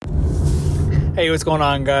Hey, what's going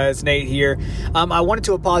on, guys? Nate here. I wanted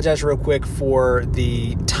to apologize real quick for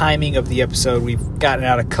the timing of the episode. We've gotten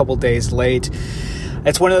out a couple days late.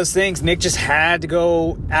 It's one of those things. Nick just had to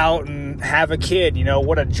go out and have a kid. You know,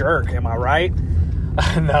 what a jerk. Am I right?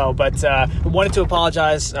 No, but I wanted to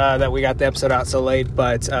apologize that we got the episode out so late.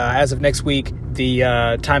 But as of next week,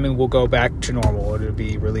 the timing will go back to normal. It'll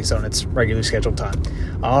be released on its regularly scheduled time.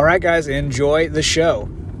 All right, guys, enjoy the show.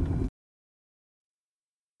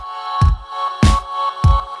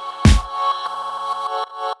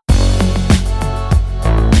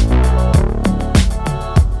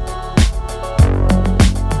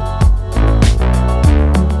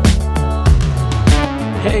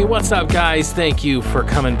 Hey, what's up, guys? Thank you for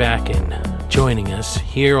coming back and joining us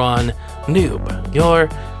here on Noob, your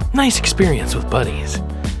nice experience with buddies.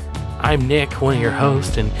 I'm Nick, one of your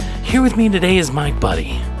hosts, and here with me today is my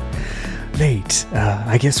buddy. Nate,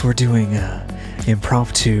 I guess we're doing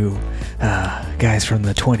impromptu guys from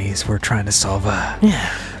the 20s. We're trying to solve a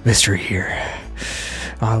mystery here.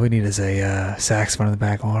 All we need is a saxophone in the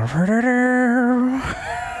back.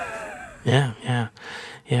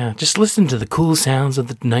 Yeah, just listen to the cool sounds of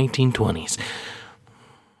the 1920s.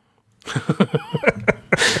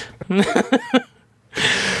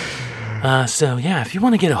 So, if you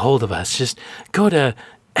want to get a hold of us, just go to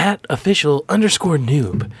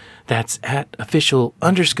 @official_noob. That's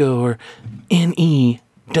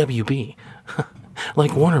 @official_NEWB.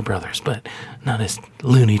 Like Warner Brothers, but not as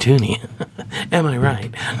Looney Toony. Am I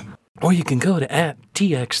right? Or you can go to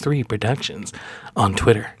 @TX3 Productions on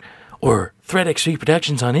Twitter. Or ThreadX3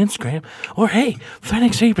 Productions on Instagram. Or, hey,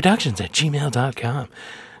 ThreadX3 Productions at gmail.com.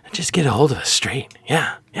 Just get a hold of us straight.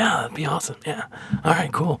 Yeah, that'd be awesome. Yeah. All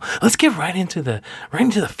right, cool. Let's get right into the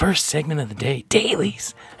first segment of the day.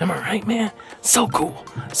 Dailies. Am I right, man? So cool.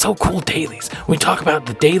 So cool, dailies. We talk about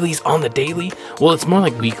the dailies on the daily. Well, it's more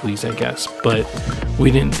like weeklies, I guess. But we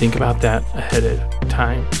didn't think about that ahead of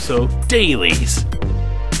time. So, dailies.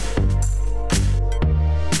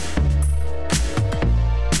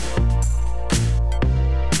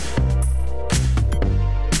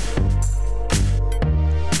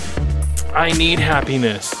 I need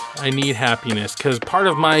happiness because part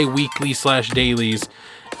of my weekly/dailies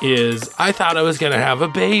is I thought I was going to have a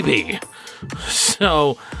baby.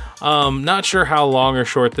 So, not sure how long or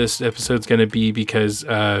short this episode's going to be because,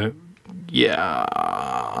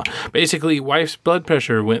 basically wife's blood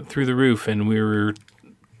pressure went through the roof and we were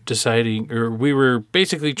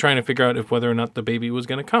basically trying to figure out whether or not the baby was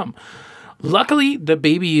going to come. Luckily, the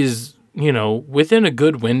baby is within a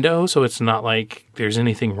good window, so it's not like there's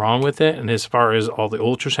anything wrong with it. And as far as all the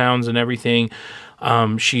ultrasounds and everything,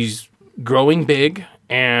 she's growing big,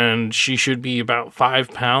 and she should be about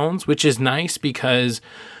 5 pounds, which is nice because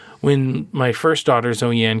when my first daughter,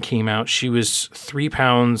 Zoe Ann, came out, she was 3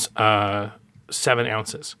 pounds, 7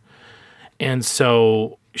 ounces. And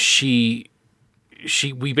so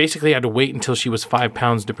we basically had to wait until she was 5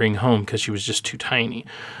 pounds to bring home because she was just too tiny.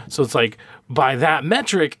 So it's like, by that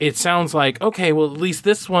metric, it sounds like, okay, well, at least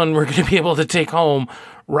this one we're going to be able to take home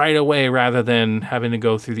right away rather than having to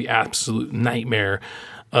go through the absolute nightmare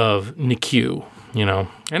of NICU,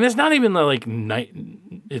 And it's not even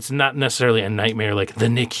it's not necessarily a nightmare like the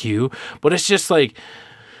NICU, but it's just like,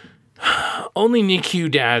 only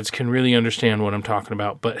NICU dads can really understand what I'm talking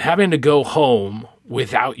about. But having to go home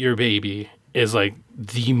without your baby is like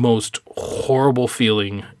the most horrible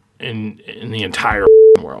feeling in the entire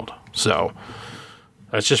world. So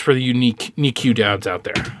that's just for the unique NICU dads out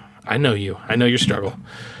there. I know you. I know your struggle.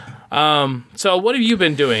 So what have you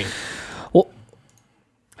been doing? Well,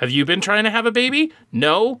 have you been trying to have a baby?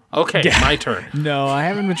 No? Okay, my turn. No, I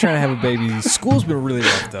haven't been trying to have a baby. School's been really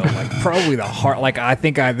rough, though. Like, probably the hard... Like, I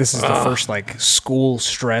think this is the first, school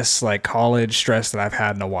stress, college stress that I've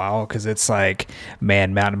had in a while, because it's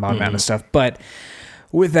mountain of stuff. But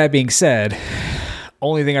with that being said,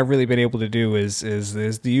 only thing I've really been able to do is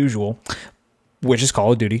the usual, which is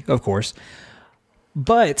Call of Duty, of course.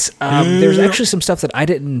 But there's actually some stuff that I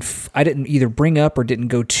didn't either bring up or didn't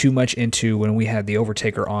go too much into when we had the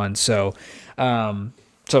Overtaker on. So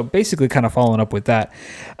basically, kind of following up with that.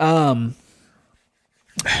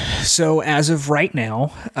 So as of right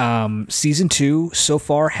now, season 2 so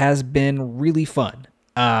far has been really fun.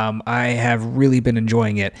 I have really been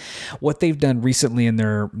enjoying it. What they've done recently in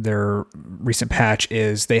their recent patch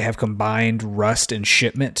is they have combined Rust and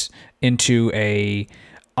Shipment into a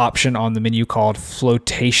option on the menu called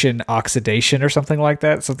flotation oxidation or something like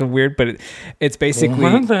that. Something weird, but it's basically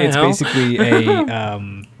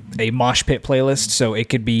a mosh pit playlist, so it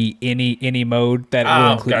could be any mode that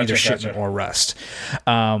will include either Shipment or Rust.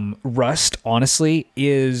 Rust honestly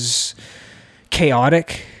is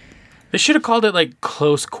chaotic They should have called it like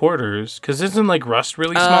Close Quarters, because isn't like Rust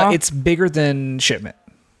really small? It's bigger than Shipment.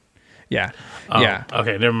 Yeah. Yeah.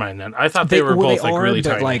 Okay, never mind then. I thought they were both like really but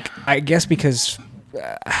tiny. like I guess because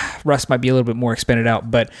Rust might be a little bit more expanded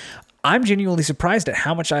out, but I'm genuinely surprised at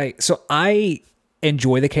how much I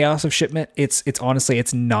enjoy the chaos of Shipment. It's honestly,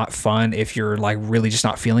 it's not fun if you're like really just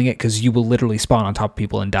not feeling it, because you will literally spawn on top of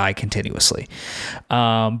people and die continuously.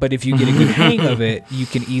 But if you get a good hang of it, you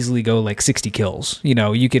can easily go like 60 kills.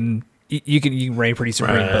 You can raid pretty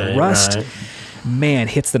supreme. But Rust, man,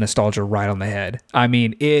 hits the nostalgia right on the head. I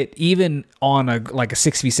mean, it even on a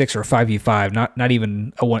 6v6 or a 5v5, not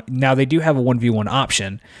even a one. Now they do have a 1v1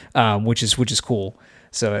 option, which is cool.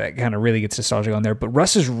 So that kind of really gets nostalgic on there. But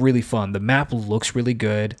Rust is really fun. The map looks really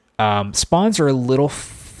good. Spawns are a little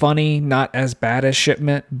funny, not as bad as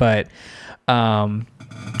Shipment, but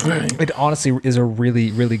it honestly is a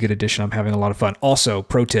really, really good addition. I'm having a lot of fun. Also,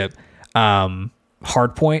 pro tip,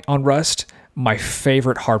 Hardpoint on Rust, my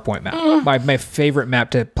favorite Hardpoint map. My favorite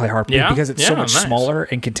map to play Hardpoint, because it's so much smaller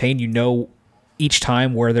and contained. Each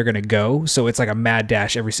time where they're going to go. So it's like a mad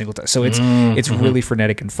dash every single time. So it's really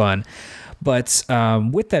frenetic and fun. But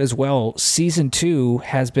with that as well, Season 2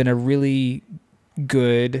 has been a really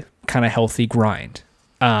good, kind of healthy grind.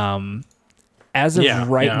 As of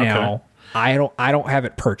now, I don't have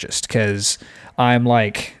it purchased, because I'm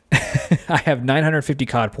like I have 950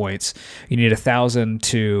 COD points. You need 1,000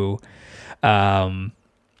 to buy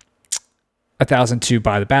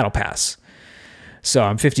the battle pass. So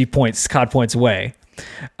I'm 50 COD points away.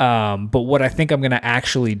 But what I think I'm going to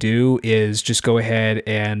actually do is just go ahead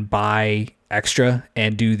and buy extra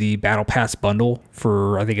and do the battle pass bundle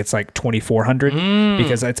for, I think it's like 2,400,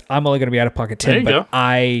 because I'm only going to be out of pocket 10, but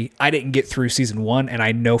I didn't get through Season 1, and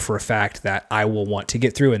I know for a fact that I will want to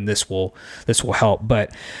get through, and this will help.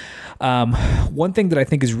 But one thing that I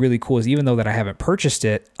think is really cool is, even though that I haven't purchased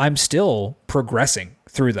it, I'm still progressing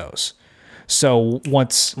through those. So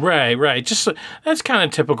once right, just that's kind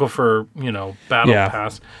of typical for battle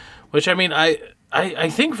pass, which I mean I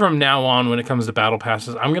think from now on, when it comes to battle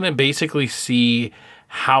passes, I'm gonna basically see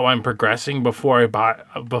how I'm progressing before I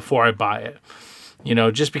buy it.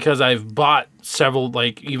 Just because I've bought several,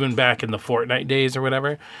 like even back in the Fortnite days or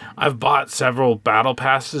whatever, I've bought several battle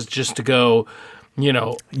passes just to go,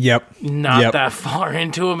 that far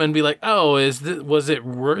into them and be like, oh, was it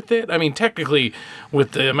worth it? I mean, technically,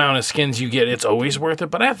 with the amount of skins you get, it's always worth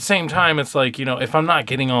it. But at the same time, it's like, if I'm not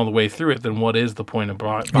getting all the way through it, then what is the point of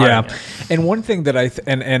buying it? And one thing that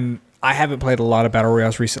and I haven't played a lot of Battle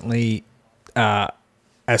Royales recently,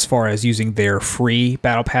 as far as using their free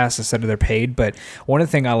battle pass instead of their paid. But one of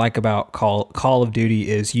the things I like about Call of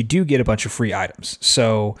Duty is you do get a bunch of free items.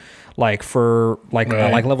 So like for like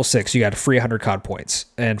level 6, you got a free 100 COD points,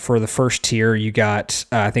 and for the first tier you got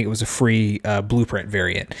I think it was a free blueprint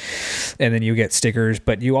variant, and then you get stickers,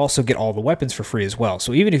 but you also get all the weapons for free as well.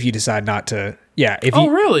 So even if you decide not to,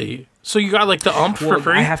 really? So you got like the for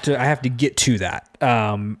free? I have to get to that.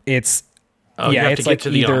 It's it's like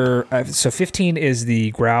either so 15 is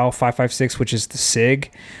the Grau 5.56, which is the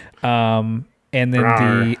SIG, and then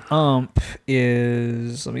the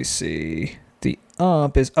is, let me see, the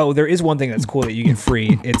is, there is one thing that's cool that you get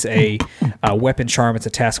free. It's a weapon charm. It's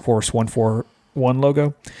a Task Force 141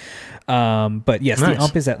 logo. But yes,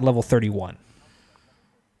 nice. The is at level 31.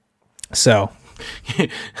 So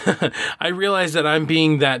I realize that I'm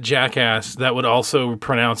being that jackass that would also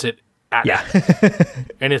pronounce it.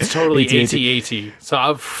 And it's totally AT-AT.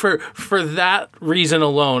 So for that reason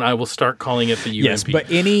alone, I will start calling it the UMP. Yes,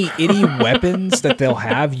 but any weapons that they'll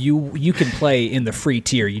have, you can play in the free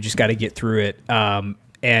tier. You just got to get through it,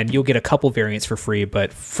 and you'll get a couple variants for free.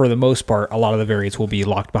 But for the most part, a lot of the variants will be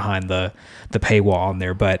locked behind the paywall on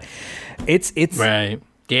there. But it's right.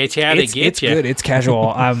 It's good. It's casual.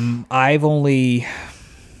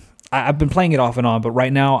 I've been playing it off and on, but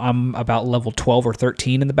right now I'm about level 12 or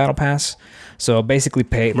 13 in the battle pass. So basically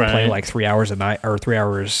play like 3 hours a night, or 2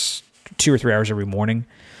 or 3 hours every morning.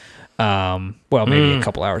 Maybe a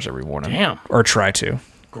couple hours every morning. Damn. Or try to.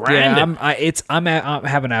 Grind. Yeah, I'm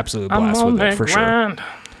having an absolute blast with it for sure.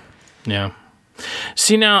 Yeah.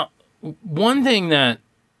 See, now, one thing that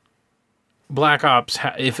Black Ops,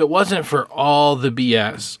 if it wasn't for all the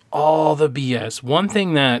BS, one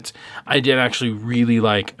thing that I did actually really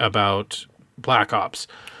like about Black Ops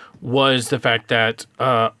was the fact that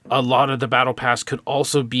a lot of the battle pass could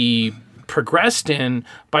also be progressed in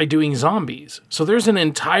by doing zombies. So there's an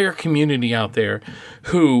entire community out there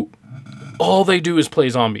who all they do is play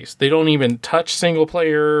zombies. They don't even touch single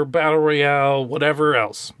player, battle royale, whatever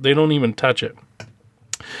else. They don't even touch it.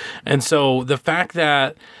 And so the fact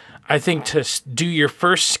that I think to do your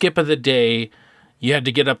first skip of the day, you had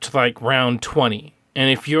to get up to like round 20. And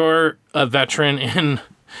if you're a veteran in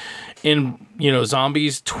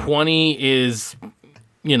zombies, 20 is,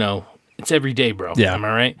 it's every day, bro. Yeah. Am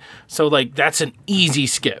I right? So like that's an easy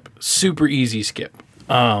skip, super easy skip.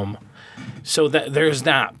 So that there's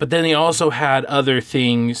that. But then they also had other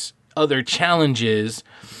things, other challenges.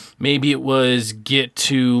 Maybe it was get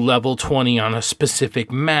to level 20 on a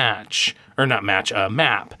specific map.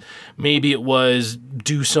 Maybe it was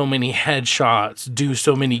do so many headshots, do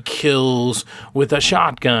so many kills with a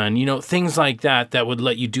shotgun, things like that would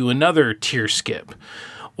let you do another tier skip,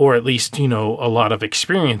 or at least, a lot of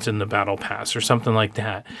experience in the battle pass or something like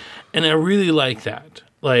that. And I really like that.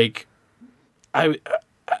 Like,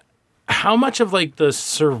 how much of like the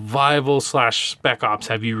survival / spec ops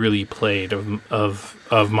have you really played of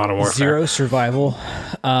Modern Warfare? Zero survival.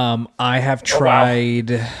 I have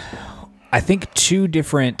tried, I think, 2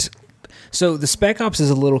 different. So the Spec Ops is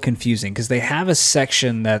a little confusing because they have a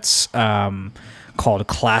section that's called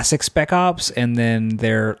Classic Spec Ops, and then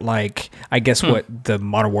they're like, I guess what the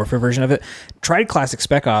Modern Warfare version of it. Tried Classic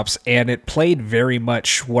Spec Ops, and it played very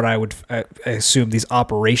much what I would assume these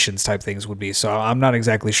operations type things would be. So I'm not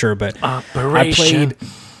exactly sure, but I played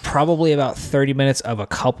probably about 30 minutes of a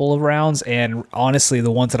couple of rounds, and honestly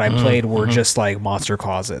the ones that I played were just like monster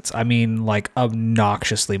closets. I mean, like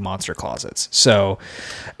obnoxiously monster closets. So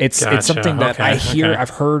it's something that I've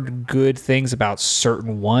heard good things about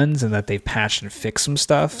certain ones, and that they've patched and fixed some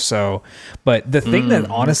stuff. So, but the thing that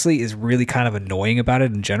honestly is really kind of annoying about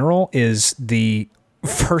it in general is the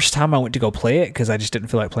first time I went to go play it, because I just didn't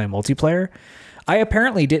feel like playing multiplayer, I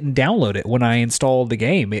apparently didn't download it when I installed the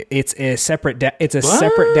game. It's a separate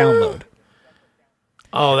separate download.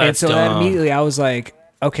 Oh, that's and so dumb. immediately I was like,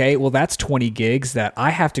 okay, well that's 20 gigs that I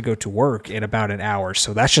have to go to work in about an hour,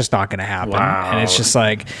 so that's just not going to happen. Wow. And it's just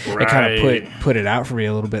like it kind of put it out for me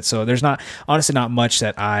a little bit. So there's honestly not much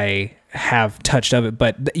that I have touched of it,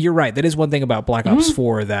 but you're right. That is one thing about Black Ops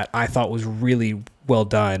 4 that I thought was really well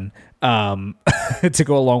done. To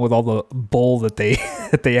go along with all the bull that they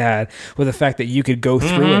had, with the fact that you could go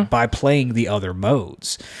through it by playing the other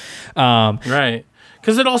modes. Right.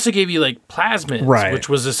 Because it also gave you like plasmids, right, which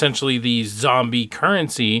was essentially the zombie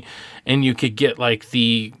currency, and you could get like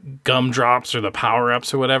the gumdrops or the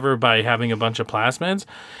power-ups or whatever by having a bunch of plasmids.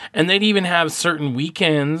 And they'd even have certain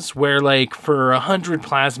weekends where like for 100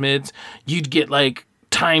 plasmids, you'd get like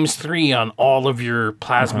 ×3 on all of your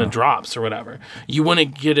plasma drops or whatever. You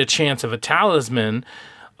wouldn't get a chance of a talisman.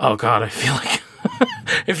 Oh God, I feel like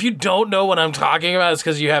if you don't know what I'm talking about, it's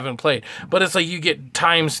because you haven't played. But it's like you get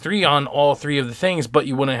 ×3 on all 3 of the things, but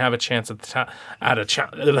you wouldn't have a chance at a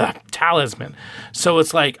talisman. So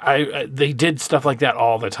it's like they did stuff like that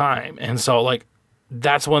all the time, and so like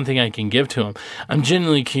that's one thing I can give to them. I'm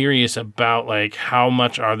genuinely curious about like how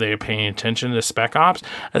much are they paying attention to Spec Ops,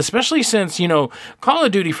 especially since Call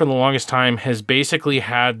of Duty for the longest time has basically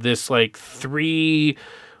had this like three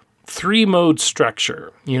mode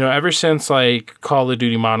structure. Ever since like Call of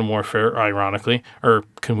Duty Modern Warfare, ironically or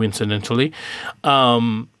coincidentally,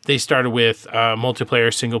 they started with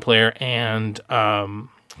multiplayer, single player, and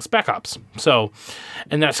Spec Ops. So,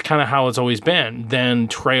 and that's kind of how it's always been. Then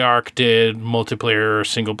Treyarch did multiplayer,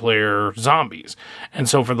 single player, zombies. And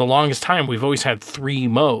so for the longest time, we've always had 3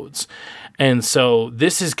 modes. And so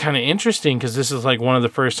this is kind of interesting because this is like one of the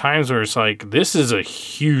first times where it's like, this is a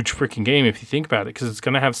huge freaking game if you think about it, because it's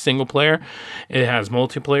going to have single player, it has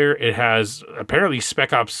multiplayer, it has apparently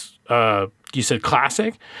Spec Ops, you said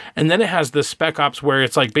classic, and then it has the Spec Ops where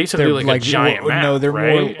it's like basically like a giant map. No, they're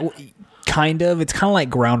right? more... Kind of. It's kind of like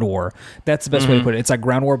Ground War. That's the best way to put it. It's like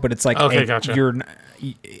Ground War, but it's like gotcha.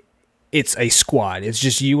 It's a squad. It's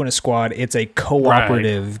just you and a squad. It's a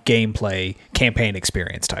cooperative gameplay campaign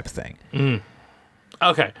experience type of thing.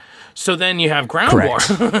 Okay. So then you have Ground War.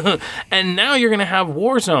 And now you're going to have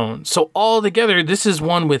Warzone. So all together, this is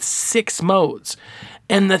one with 6 modes.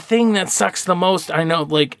 And the thing that sucks the most, I know,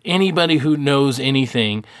 like anybody who knows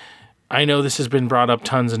anything, I know this has been brought up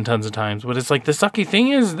tons and tons of times, but it's like the sucky thing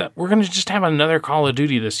is that we're going to just have another Call of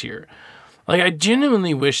Duty this year. Like, I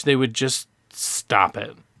genuinely wish they would just stop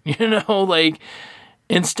it. Like,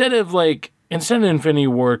 instead of Infinity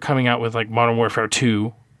Ward coming out with like Modern Warfare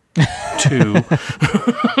 2,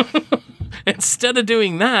 instead of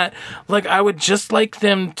doing that, like, I would just like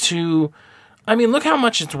them to, I mean, look how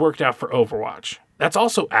much it's worked out for Overwatch. That's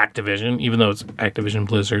also Activision, even though it's Activision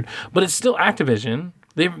Blizzard, but it's still Activision.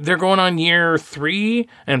 They're going on year 3,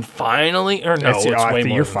 and finally, or no, it's way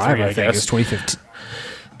more year than 5. 3, I think it's 2015.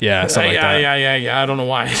 Yeah, something like that. Yeah. I don't know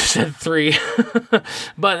why I said 3,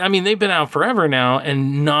 but I mean they've been out forever now,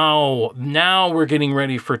 and now we're getting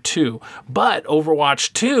ready for 2. But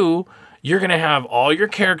Overwatch 2, You're going to have all your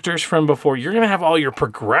characters from before. You're going to have all your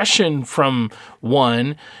progression from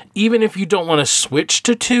 1. Even if you don't want to switch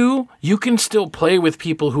to 2, you can still play with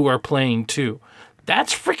people who are playing 2.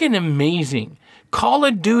 That's freaking amazing. Call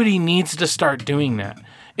of Duty needs to start doing that.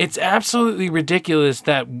 It's absolutely ridiculous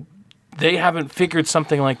that they haven't figured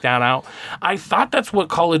something like that out. I thought that's what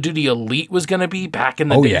Call of Duty Elite was going to be back in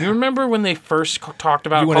the day. Yeah. You remember when they first talked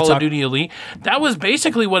about Call of Duty Elite? That was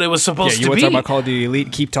basically what it was supposed to be. You want to talk about Call of Duty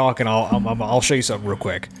Elite? Keep talking. I'll show you something real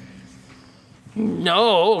quick.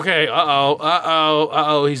 No, okay.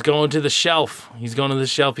 He's going to the shelf. He's going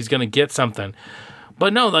to get something.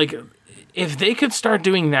 But no, like, if they could start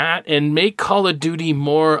doing that and make Call of Duty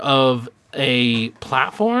more of a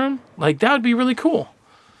platform, like, that would be really cool.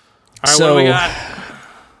 All right, So, what do we got?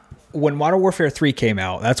 When Modern Warfare 3 came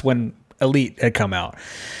out, that's when Elite had come out.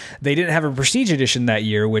 They didn't have a Prestige Edition that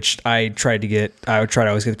year, which I tried to get. I would try to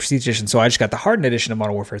always get the Prestige Edition, so I just got the Hardened Edition of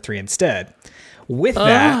Modern Warfare 3 instead. With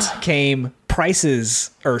that came Price's,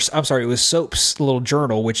 or I'm sorry, it was Soap's little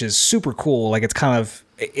journal, which is super cool. Like,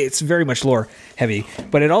 it's very much lore heavy,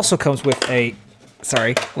 but it also comes with a,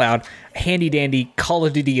 handy dandy Call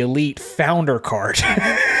of Duty Elite founder card.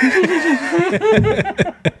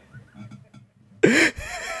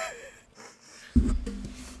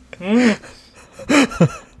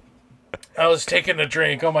 I was taking a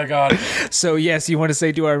drink. Oh my god. So yes, you want to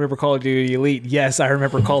say, do I remember Call of Duty Elite? Yes, I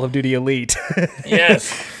remember Call of Duty Elite.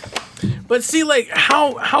 Yes. But see, like,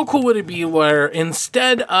 how cool would it be where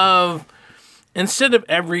instead of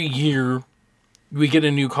every year we get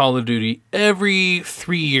a new Call of Duty, every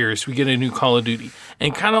 3 years we get a new Call of Duty,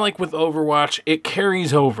 and kind of like with Overwatch, it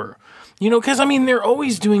carries over. You know, because I mean, they're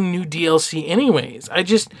always doing new DLC anyways.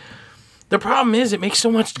 The problem is, it makes so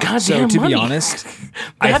much goddamn money. So, to be honest,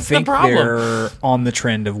 I think they're on the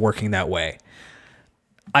trend of working that way.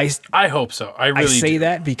 I hope so. I say do.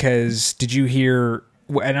 that because did you hear,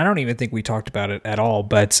 and I don't even think we talked about it at all,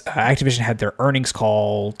 but Activision had their earnings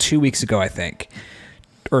call 2 weeks ago, I think,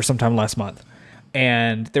 or sometime last month.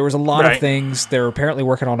 And there was a lot of things. They're apparently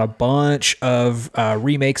working on a bunch of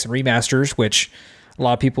remakes and remasters, which a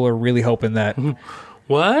lot of people are really hoping that...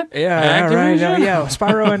 What? Yeah, right. Yeah,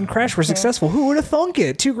 Spyro and Crash were successful. Who would have thunk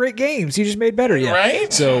it? 2 great games. You just made better. Yeah.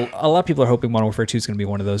 Right? So a lot of people are hoping Modern Warfare 2 is going to be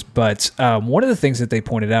one of those. But one of the things that they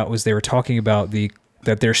pointed out was they were talking about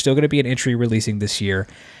that there's still going to be an entry releasing this year,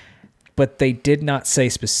 but they did not say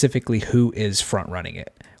specifically who is front running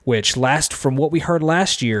it. Which from what we heard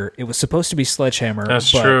last year, it was supposed to be Sledgehammer,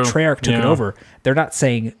 That's but true. Treyarch took it over. They're not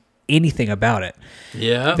saying anything about it.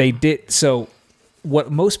 Yeah. They did. So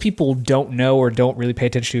what most people don't know or don't really pay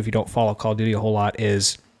attention to if you don't follow Call of Duty a whole lot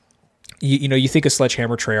is, you think of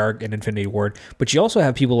Sledgehammer, Treyarch, and Infinity Ward, but you also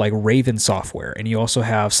have people like Raven Software, and you also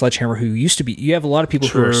have Sledgehammer, who used to be, you have a lot of people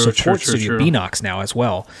who are support studio, Beenox now as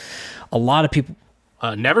well. A lot of people...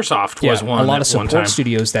 Neversoft was one. A lot of support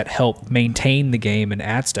studios that help maintain the game and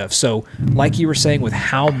add stuff. So, like you were saying, with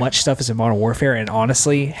how much stuff is in Modern Warfare, and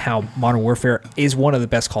honestly, how Modern Warfare is one of the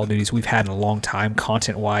best Call of Duties we've had in a long time,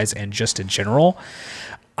 content-wise and just in general,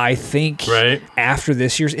 I think after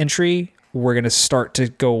this year's entry, we're going to start to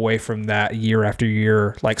go away from that year after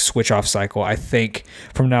year, like, switch-off cycle. I think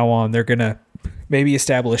from now on, they're going to maybe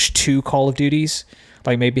establish 2 Call of Duties,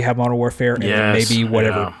 like maybe have Modern Warfare and then maybe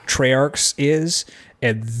whatever Treyarch's is.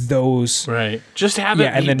 And those, just have it,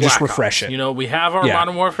 and then Black just refresh Ops. it. You know, we have our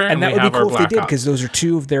Modern Warfare, and that we would have be cool our if they Black did, Ops. because those are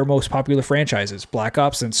 2 of their most popular franchises, Black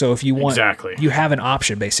Ops. And so, if you want, you have an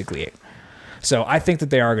option basically. So I think that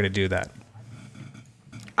they are going to do that.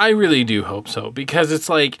 I really do hope so, because it's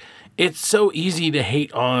like, it's so easy to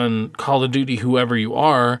hate on Call of Duty, whoever you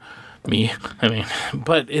are.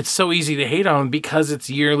 But it's so easy to hate on because it's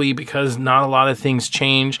yearly, because not a lot of things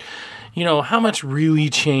change. You know, how much really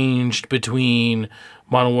changed between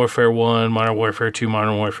Modern Warfare 1, Modern Warfare 2,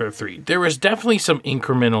 Modern Warfare 3? There was definitely some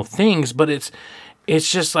incremental things, but it's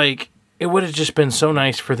just like, it would have just been so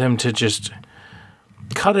nice for them to just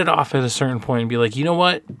cut it off at a certain point and be like, you know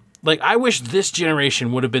what? Like, I wish this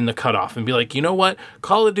generation would have been the cutoff and be like, you know what?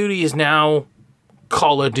 Call of Duty is now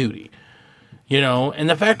Call of Duty. You know, and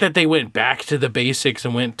the fact that they went back to the basics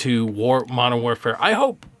and went to Modern Warfare, I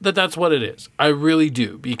hope that that's what it is. I really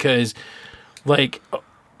do, because, like,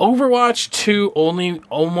 Overwatch 2 only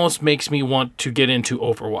almost makes me want to get into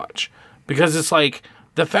Overwatch, because it's like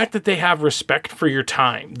the fact that they have respect for your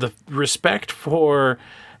time, the respect for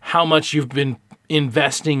how much you've been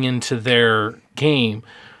investing into their game.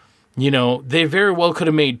 You know, they very well could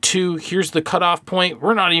have made 2. Here's the cutoff point.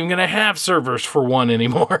 We're not even going to have servers for 1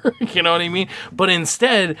 anymore. You know what I mean? But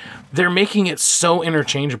instead, they're making it so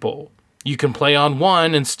interchangeable. You can play on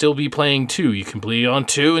 1 and still be playing 2. You can play on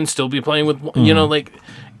 2 and still be playing with 1. You know, like,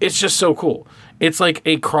 it's just so cool. It's like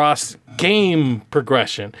a cross game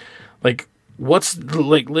progression. Like, what's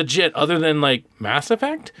like legit other than like Mass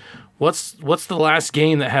Effect? What's the last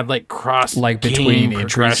game that had like cross like game between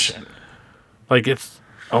progression? entries? Like it's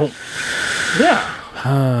yeah.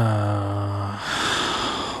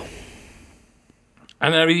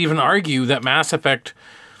 And I would even argue that Mass Effect,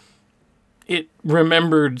 it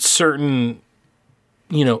remembered certain,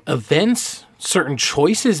 events, certain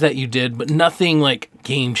choices that you did, but nothing like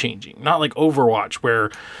game changing. Not like Overwatch, where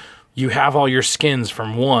you have all your skins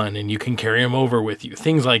from 1 and you can carry them over with you.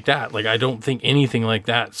 Things like that. Like, I don't think anything like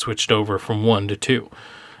that switched over from 1 to 2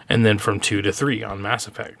 and then from 2 to 3 on Mass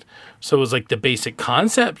Effect. So it was like the basic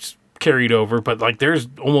concepts carried over, but like there's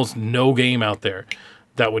almost no game out there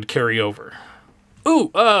that would carry over.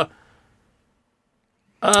 Ooh,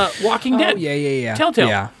 Walking Dead. Yeah.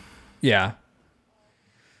 Telltale. Yeah.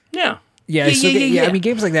 Yeah. I mean,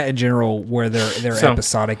 games like that in general, where they're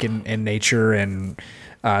episodic in nature, and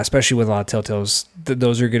especially with a lot of Telltale's,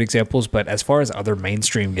 those are good examples. But as far as other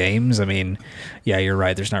mainstream games, I mean, yeah, you're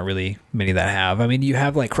right. There's not really many that have. I mean, you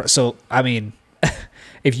have like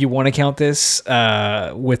if you want to count this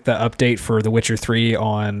with the update for The Witcher 3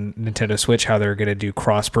 on Nintendo Switch, how they're going to do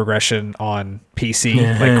cross progression on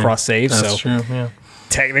PC, like cross save. That's so true, yeah.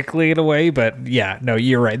 Technically in a way, but yeah, no,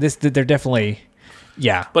 you're right. They're definitely,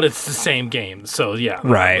 yeah. But it's the same game, so yeah.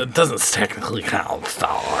 Right. It doesn't technically count.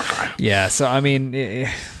 Yeah, so I mean,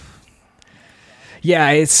 it's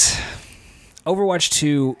Overwatch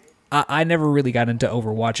 2. I never really got into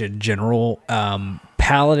Overwatch in general.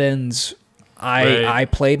 Paladins, I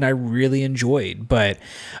played and I really enjoyed, but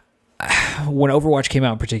when Overwatch came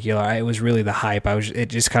out in particular, it was really the hype. It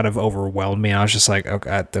just kind of overwhelmed me, and I was just like,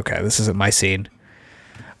 okay, this isn't my scene.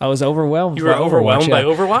 I was overwhelmed. You were overwhelmed by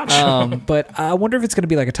Overwatch? But I wonder if it's going to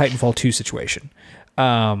be like a Titanfall 2 situation.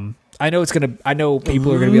 I know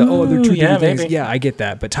people are going to be like, oh, they're two different things. Maybe. Yeah, I get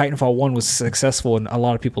that. But Titanfall 1 was successful, and a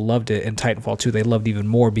lot of people loved it. And Titanfall 2, they loved even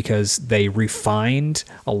more because they refined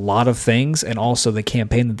a lot of things, and also the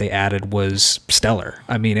campaign that they added was stellar.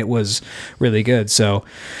 I mean, it was really good. So,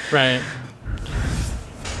 right.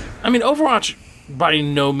 I mean, Overwatch by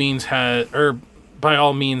no means by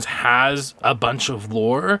all means has a bunch of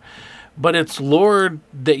lore, but it's lore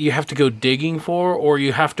that you have to go digging for, or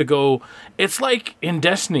you have to go. It's like in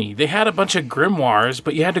Destiny, they had a bunch of grimoires,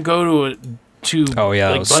 but you had to go to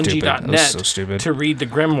Bungie.net to read the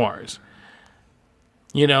grimoires.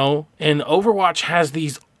 And Overwatch has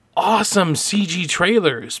these awesome CG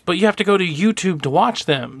trailers, but you have to go to YouTube to watch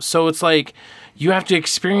them. So it's like you have to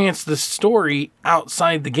experience the story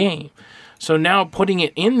outside the game. So now putting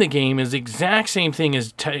it in the game is the exact same thing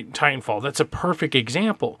as Titanfall. That's a perfect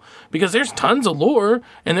example because there's tons of lore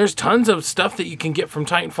and there's tons of stuff that you can get from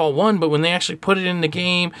Titanfall 1, but when they actually put it in the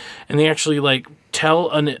game and they actually like tell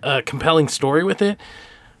a compelling story with it,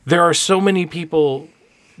 there are so many people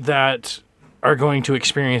that are going to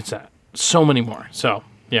experience that. So many more. So,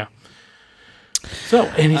 yeah. So,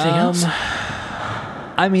 anything else?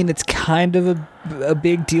 I mean, it's kind of a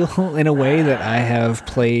big deal in a way that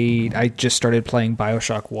I just started playing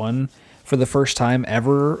BioShock 1 for the first time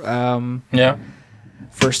ever.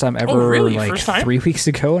 First time ever, oh, really? like 3 weeks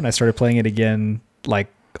ago, and I started playing it again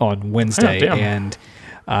like on Wednesday, and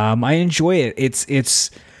I enjoy it.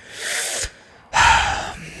 It's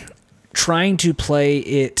trying to play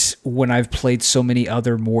it when I've played so many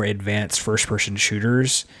other more advanced first-person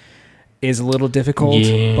shooters is a little difficult,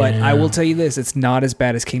 but I will tell you this, it's not as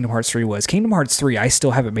bad as Kingdom Hearts 3 was. Kingdom Hearts 3, I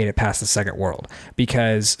still haven't made it past the second world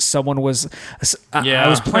because someone was... I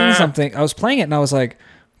was playing something, I was playing it and I was like,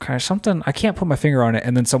 okay, something, I can't put my finger on it,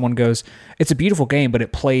 and then someone goes, it's a beautiful game, but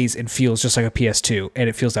it plays and feels just like a PS2, and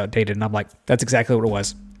it feels outdated, and I'm like, that's exactly what it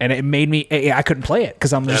was. And it made me, I couldn't play it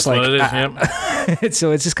because I'm just like...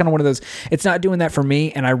 So it's just kind of one of those, it's not doing that for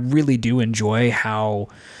me, and I really do enjoy how...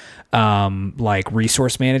 like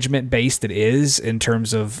resource management based it is in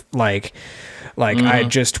terms of like I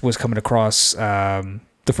just was coming across the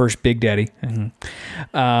first Big Daddy and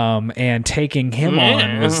taking him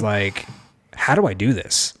on was like, how do I do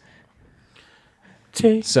this?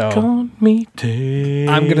 I'm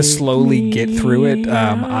gonna slowly get through it.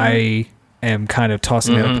 I am kind of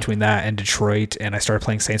tossing it up between that and Detroit, and I started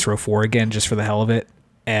playing Saints Row 4 again just for the hell of it,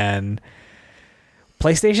 and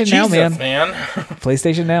PlayStation now, man.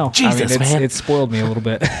 PlayStation now. Jesus, man. It's spoiled me a little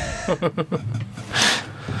bit.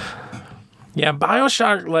 Yeah,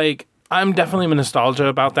 BioShock, like, I'm definitely nostalgia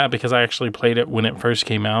about that because I actually played it when it first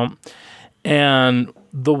came out. And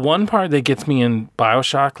the one part that gets me in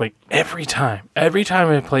BioShock, like every time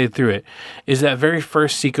I played through it, is that very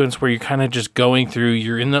first sequence where you're kind of just going through,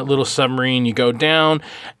 you're in that little submarine, you go down,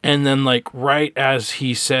 and then like right as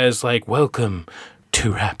he says like, welcome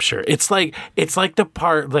to Rapture, it's like the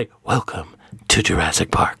part like, welcome to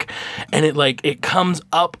Jurassic Park. And it comes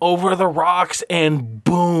up over the rocks and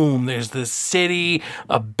boom, there's this city,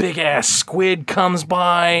 a big ass squid comes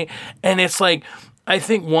by, and it's like, I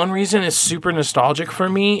think one reason it's super nostalgic for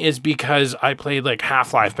me is because I played like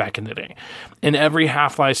Half-Life back in the day. And every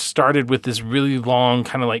Half-Life started with this really long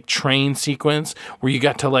kind of like train sequence where you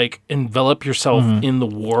got to like envelop yourself in the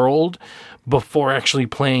world before actually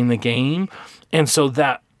playing the game. And so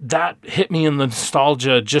that hit me in the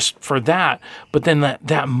nostalgia just for that. But then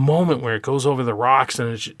that moment where it goes over the rocks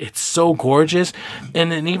and it's so gorgeous.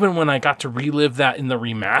 And then even when I got to relive that in the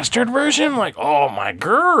remastered version, like, oh my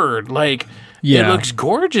God, like, it looks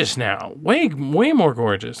gorgeous now. Way more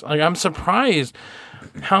gorgeous. Like, I'm surprised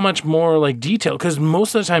how much more like detail, because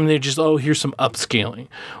most of the time they just, here's some upscaling.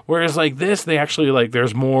 Whereas like this, they actually like,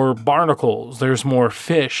 there's more barnacles, there's more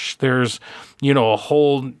fish, there's, a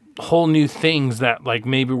whole new things that like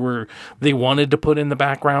maybe they wanted to put in the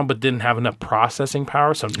background but didn't have enough processing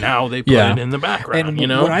power, so now they put it in the background.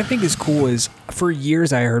 And what I think is cool is, for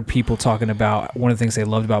years I heard people talking about one of the things they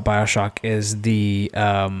loved about BioShock is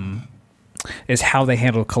is how they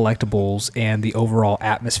handle collectibles and the overall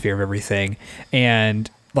atmosphere of everything. And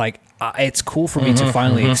like, it's cool for me to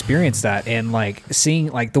finally experience that, and like seeing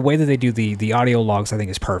like the way that they do the audio logs, I think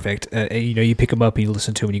is perfect. You pick them up and you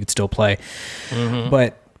listen to them and you can still play.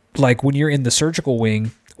 But like when you're in the surgical wing,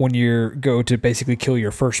 when you go to basically kill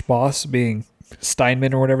your first boss, being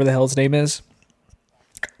Steinman or whatever the hell his name is,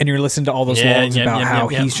 and you're listening to all those logs about how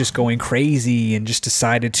he's just going crazy and just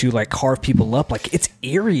decided to like carve people up. Like, it's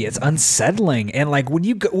eerie, it's unsettling. And like when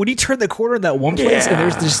you turn the corner in that one place and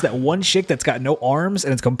there's just that one chick that's got no arms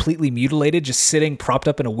and it's completely mutilated, just sitting propped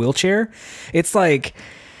up in a wheelchair. It's like,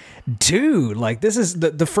 dude, like this is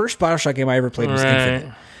the first BioShock game I ever played was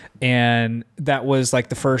Infinite. And that was like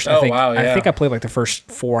the first, I think I played like the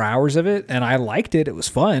first 4 hours of it, and I liked it. It was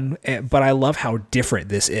fun, but I love how different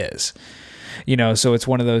this is. So it's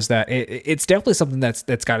one of those that it's definitely something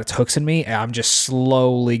that's got its hooks in me. I'm just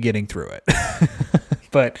slowly getting through it.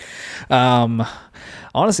 But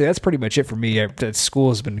honestly, that's pretty much it for me. School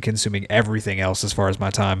has been consuming everything else as far as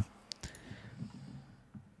my time.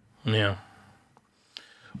 Yeah.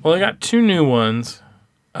 Well, I got two new ones.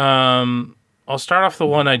 I'll start off the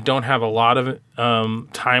one I don't have a lot of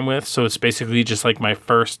time with, so it's basically just like my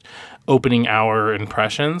first opening hour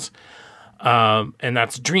impressions, and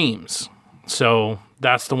that's Dreams. So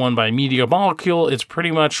that's the one by Media Molecule. It's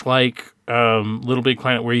pretty much like Little Big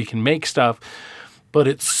Planet, where you can make stuff, but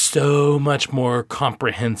it's so much more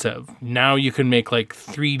comprehensive. Now you can make like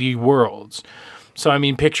 3D worlds. So I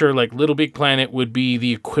mean, picture like Little Big Planet would be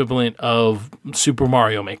the equivalent of Super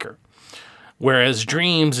Mario Maker, whereas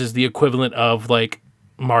Dreams is the equivalent of like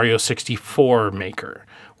Mario 64 Maker,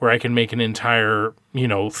 where I can make an entire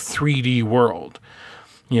 3D world.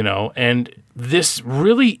 And this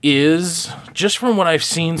really is, just from what I've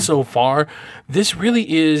seen so far, this really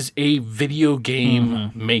is a video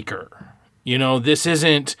game maker. This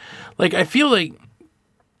isn't like, I feel like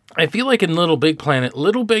in Little Big Planet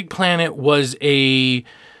was a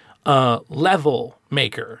level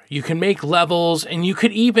maker. You can make levels, and you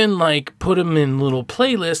could even like put them in little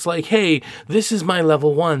playlists like, hey, this is my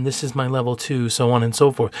level 1, this is my level 2, so on and so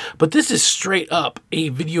forth. But this is straight up a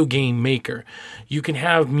video game maker. You can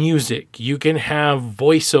have music, you can have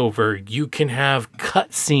voiceover, you can have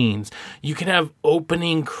cutscenes, you can have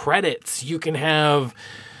opening credits, you can have,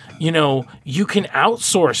 you can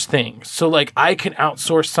outsource things. So like, I can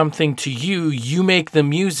outsource something to you, you make the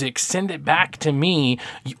music, send it back to me,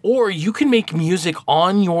 or you can make music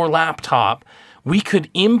on your laptop. We could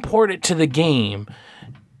import it to the game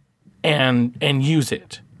and use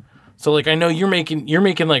it. So like, I know you're making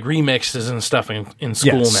like remixes and stuff in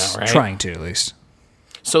school now, right? Trying to, at least.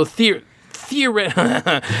 So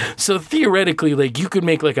theoretically, like, you could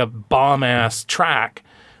make like a bomb ass track.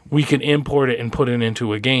 We could import it and put it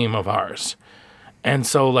into a game of ours. And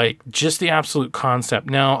so, like, just the absolute concept.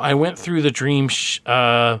 Now, I went through the dream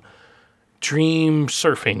surfing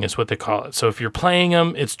is what they call it. So if you're playing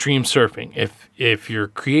them, it's dream surfing. If you're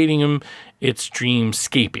creating them, it's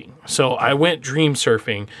dreamscaping. So I went dream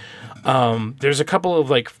surfing. There's a couple of,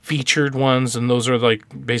 like, featured ones, and those are,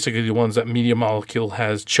 like, basically the ones that Media Molecule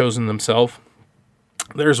has chosen themselves.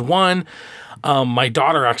 There's one, my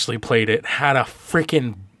daughter actually played it, had a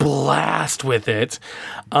freaking blast with it.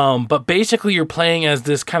 But basically you're playing as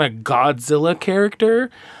this kind of Godzilla character.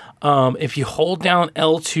 If you hold down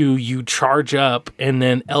L2, you charge up, and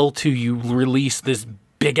then L2, you release this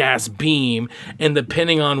big ass beam, and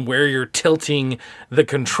depending on where you're tilting the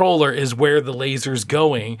controller is where the laser's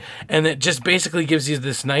going. And it just basically gives you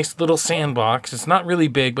this nice little sandbox. It's not really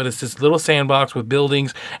big, but it's this little sandbox with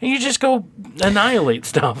buildings, and you just go annihilate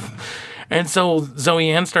stuff. And so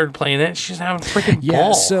Zoe Ann started playing it. She's having a freaking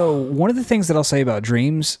ball. So one of the things that I'll say about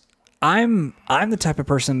Dreams, I'm the type of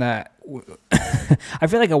person that I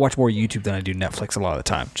feel like I watch more YouTube than I do Netflix a lot of the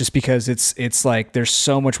time, just because it's like there's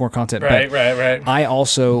so much more content. Right. I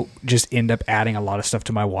also just end up adding a lot of stuff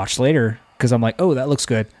to my watch later because I'm like, oh, that looks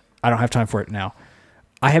good. I don't have time for it now.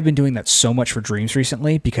 I have been doing that so much for Dreams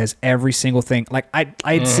recently because every single thing, like I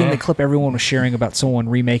had seen the clip everyone was sharing about someone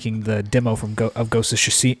remaking the demo from Ghosts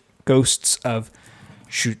of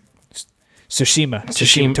Tsushima.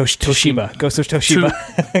 Toshiba. Ghost of Toshiba.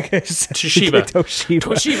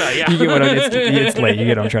 Toshiba, yeah. You get what it's late. You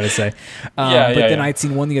get what I'm trying to say. But then I'd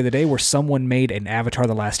seen one the other day where someone made an Avatar: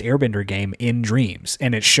 The Last Airbender game in Dreams,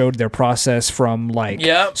 and it showed their process from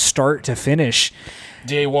start to finish.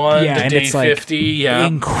 Day 1 to day 50,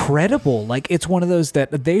 incredible. Like, it's one of those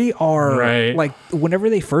that they are, like, whenever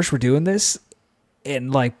they first were doing this,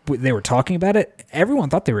 and like they were talking about it, everyone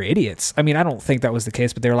thought they were idiots. I mean, I don't think that was the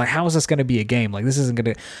case, but they were like, how is this going to be a game? Like, this isn't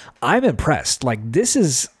going to... I'm impressed. Like, this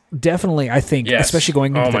is definitely, I think, especially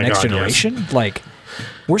going into the next generation, like,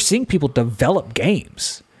 we're seeing people develop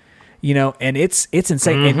games, and it's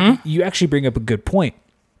insane. And you actually bring up a good point,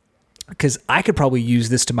 because I could probably use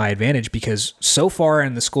this to my advantage, because so far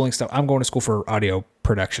in the schooling stuff, I'm going to school for audio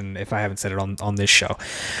production, if I haven't said it on this show.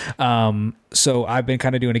 So I've been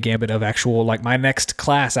kind of doing a gambit of actual, like, my next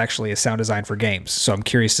class actually is sound design for games. So I'm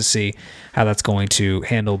curious to see how that's going to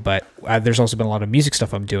handle. But there's also been a lot of music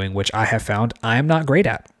stuff I'm doing, which I have found I'm not great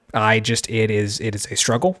at. It is a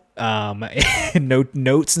struggle.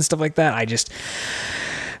 Notes and stuff like that.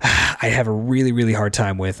 I have a really, really hard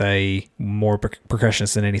time with a more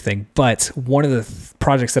percussionist than anything. But one of the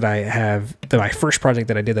projects that I have, my first project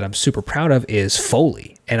that I did that I'm super proud of is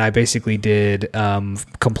Foley. And I basically did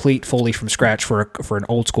complete Foley from scratch for an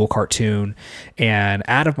old school cartoon. And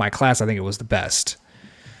out of my class, I think it was the best.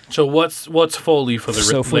 So what's Foley for the layman?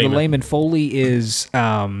 So for the layman, Foley is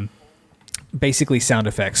basically sound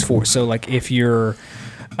effects so like if you're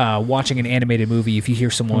watching an animated movie, if you hear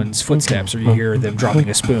someone's footsteps or you hear them dropping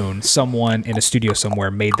a spoon, someone in a studio somewhere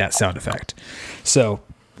made that sound effect. So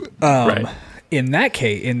in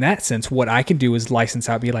that sense, what I can do is license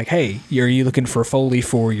out, be like, hey, are you looking for Foley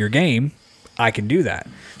for your game? I can do that.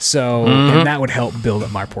 So and that would help build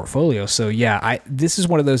up my portfolio. So yeah, this is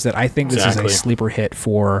one of those that I think this is a sleeper hit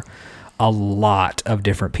for a lot of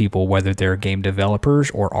different people, whether they're game developers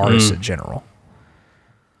or artists in general.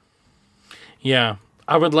 Yeah.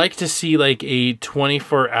 I would like to see like a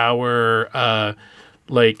 24-hour, I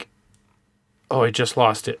just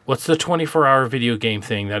lost it. What's the 24-hour video game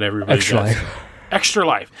thing that everybody Extra does? Life. Extra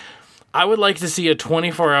Life. I would like to see a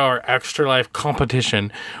 24-hour Extra Life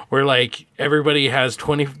competition where like everybody has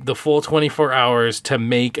the full 24 hours to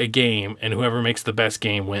make a game, and whoever makes the best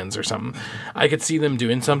game wins or something. I could see them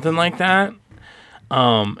doing something like that,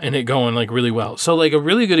 and it going like really well. So like a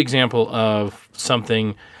really good example of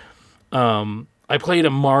something. I played a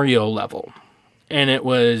Mario level, and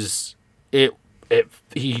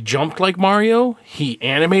he jumped like Mario, he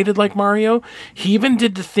animated like Mario, he even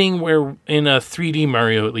did the thing where in a 3D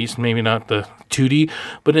Mario, at least, maybe not the 2D,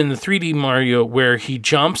 but in the 3D Mario where he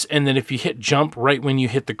jumps, and then if you hit jump right when you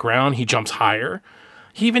hit the ground, he jumps higher.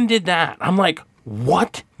 He even did that. I'm like,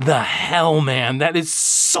 what the hell, man? That is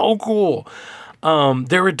so cool.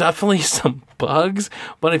 There were definitely some bugs,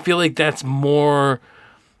 but I feel like that's more...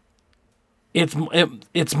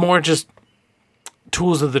 It's more just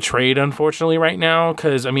tools of the trade, unfortunately, right now.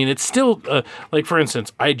 Because I mean, it's still like, for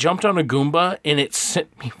instance, I jumped on a Goomba and it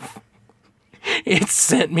sent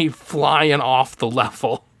me flying off the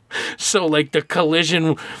level. So like the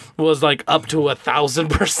collision was like up to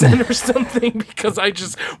 1,000% or something because I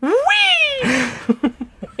just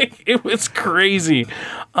it was crazy.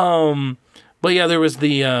 But yeah, there was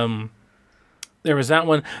that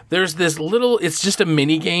one. There's this little, it's just a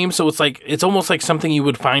mini game. So it's almost like something you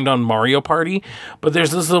would find on Mario Party, but there's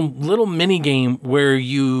this little mini game where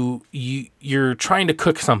you're trying to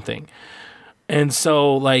cook something. And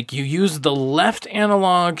so like you use the left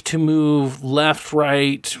analog to move left,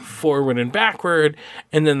 right, forward and backward.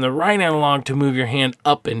 And then the right analog to move your hand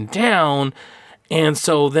up and down. And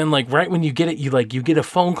so then, like, right when you get it, you get a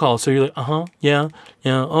phone call. So you're like, yeah,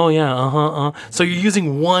 oh yeah, So you're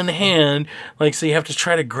using one hand, like, so you have to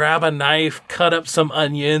try to grab a knife, cut up some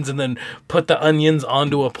onions, and then put the onions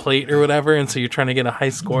onto a plate or whatever. And so you're trying to get a high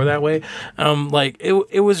score that way. Like,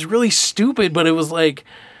 it was really stupid, but it was like,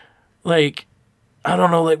 I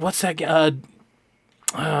don't know, like, what's that?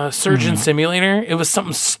 Surgeon Simulator. It was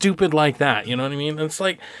something stupid like that. You know what I mean? And it's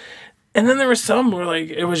like. And then there was some where, like,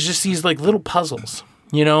 it was just these, like, little puzzles,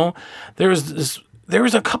 you know? There was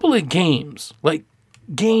a couple of games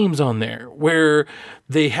on there where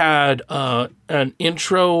they had an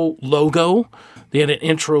intro logo, they had an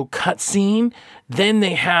intro cutscene, then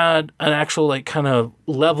they had an actual, like, kind of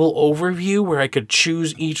level overview where I could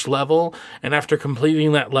choose each level, and after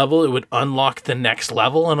completing that level, it would unlock the next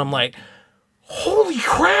level, and I'm like, holy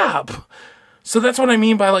crap! So that's what I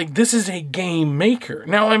mean by, like, this is a game maker.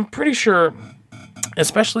 Now, I'm pretty sure,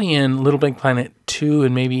 especially in Little Big Planet 2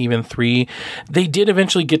 and maybe even 3, they did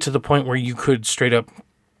eventually get to the point where you could straight up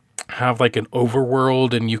have, like, an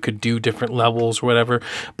overworld and you could do different levels or whatever.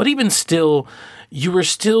 But even still, you were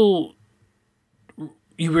still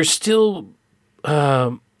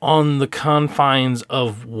on the confines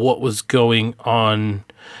of what was going on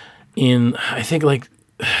in, I think, like,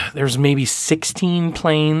 there's maybe 16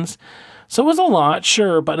 planes. So it was a lot,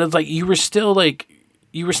 sure, but it's like you were still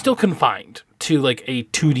confined to, like, a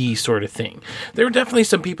 2D sort of thing. There were definitely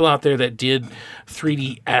some people out there that did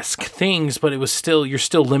 3D-esque things, but it was still, you're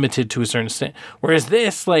still limited to a certain extent. Whereas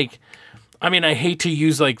this, like, I mean, I hate to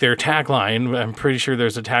use, like, their tagline. I'm pretty sure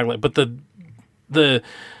there's a tagline, but the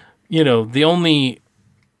only,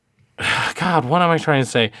 God, what am I trying to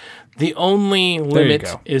say? The only limit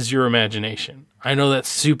is your imagination. I know that's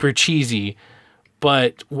super cheesy,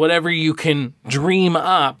 but whatever you can dream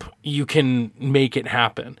up, you can make it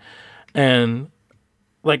happen. And,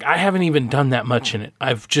 like, I haven't even done that much in it.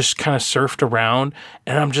 I've just kind of surfed around,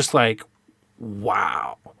 and I'm just like,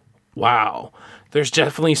 wow. There's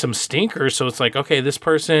definitely some stinkers, so it's like, okay, this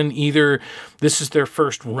person, either this is their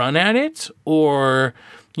first run at it, or,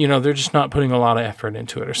 you know, they're just not putting a lot of effort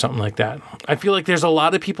into it or something like that. I feel like there's a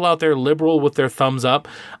lot of people out there liberal with their thumbs up.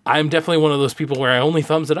 I'm definitely one of those people where I only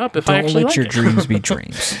thumbs it up if I actually like it. Don't let your dreams be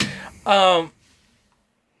dreams.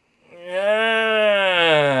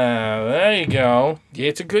 Yeah, there you go.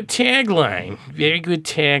 It's a good tagline. Very good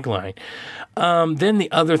tagline. Then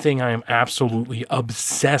the other thing I am absolutely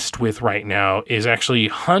obsessed with right now is actually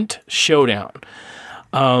Hunt Showdown.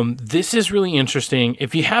 This is really interesting.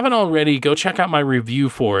 If you haven't already, go check out my review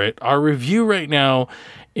for it. Our review right now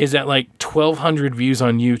is at like 1,200 views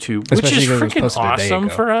on YouTube, which is freaking awesome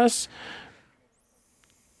for us.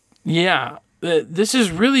 Yeah, this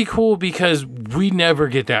is really cool because we never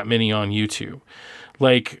get that many on YouTube.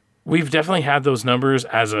 Like, we've definitely had those numbers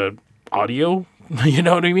as a audio, you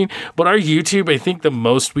know what I mean? But our YouTube, I think the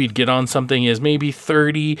most we'd get on something is maybe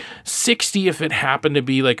 30, 60 if it happened to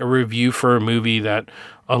be like a review for a movie that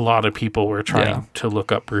a lot of people were trying to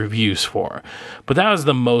look up reviews for. But that was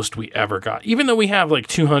the most we ever got. Even though we have like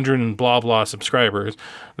 200 and blah, blah subscribers,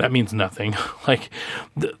 that means nothing. Like,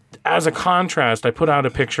 as a contrast, I put out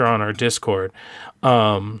a picture on our Discord. We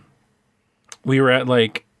were at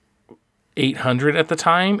like 800 at the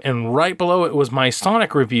time, and right below it was my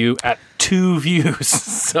Sonic review at 2 views.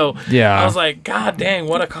 So I was like, God dang,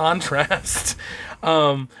 what a contrast.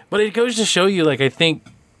 But it goes to show you, like, I think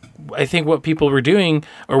what people were doing,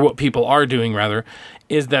 or what people are doing rather,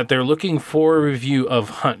 is that they're looking for a review of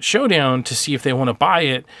Hunt Showdown to see if they want to buy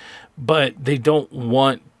it, but they don't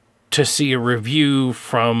want to see a review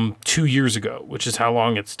from 2 years ago, which is how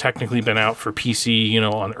long it's technically been out for PC, you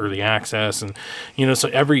know, on early access. And, you know, so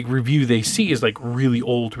every review they see is like really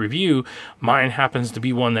old review. Mine happens to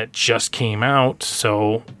be one that just came out,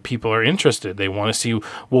 so people are interested. They want to see,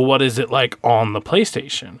 well, what is it like on the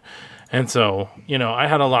PlayStation? And so, you know, I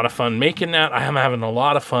had a lot of fun making that. I am having a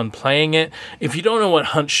lot of fun playing it. If you don't know what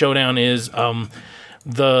Hunt Showdown is,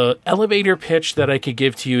 the elevator pitch that I could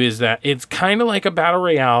give to you is that it's kind of like a battle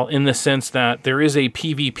royale in the sense that there is a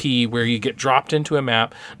PvP where you get dropped into a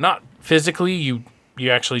map. Not physically, you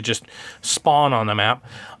actually just spawn on the map.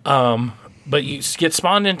 But you get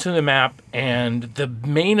spawned into the map, and the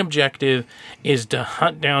main objective is to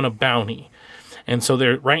hunt down a bounty. And so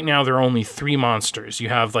right now there are only 3 monsters. You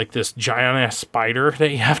have like this giant ass spider that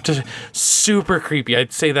you have to, super creepy.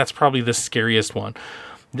 I'd say that's probably the scariest one.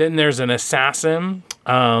 Then there's an assassin,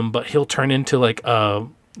 but he'll turn into like a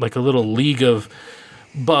little league of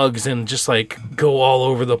bugs and just like go all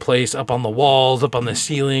over the place, up on the walls, up on the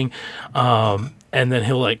ceiling. And then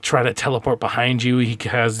he'll like try to teleport behind you. He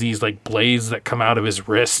has these like blades that come out of his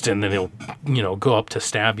wrist, and then he'll, you know, go up to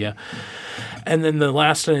stab you. And then the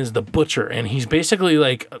last one is the Butcher, and he's basically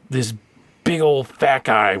like this big old fat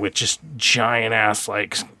guy with just giant ass,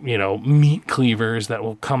 like, you know, meat cleavers that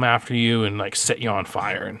will come after you and like set you on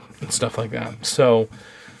fire and stuff like that. So,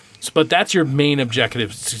 but that's your main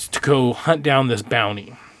objective, is to go hunt down this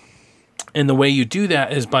bounty. And the way you do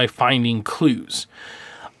that is by finding clues.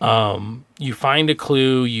 You find a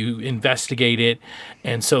clue, you investigate it,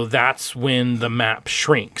 and so that's when the map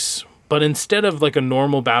shrinks. But instead of like a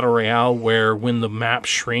normal battle royale where when the map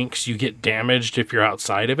shrinks, you get damaged if you're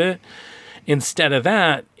outside of it, instead of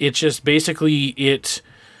that, it just basically, it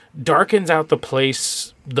darkens out the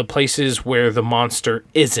places where the monster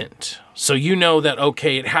isn't. So you know that,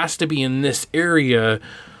 okay, it has to be in this area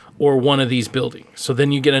or one of these buildings. So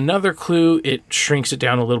then you get another clue, it shrinks it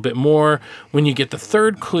down a little bit more. When you get the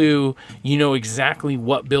third clue, you know exactly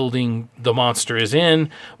what building the monster is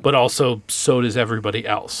in, but also so does everybody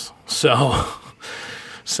else. So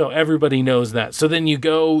everybody knows that. So then you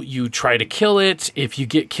go, you try to kill it. If you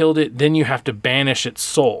get killed it, then you have to banish its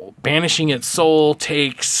soul. Banishing its soul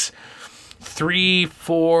takes 3,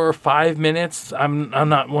 4, 5 minutes. I'm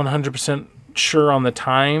not 100% sure on the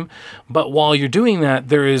time, but while you're doing that,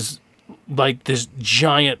 there is like this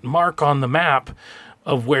giant mark on the map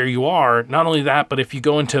of where you are. Not only that, but if you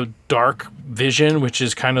go into dark vision, which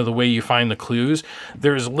is kind of the way you find the clues,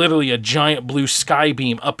 there's literally a giant blue sky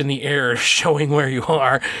beam up in the air showing where you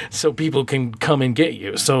are so people can come and get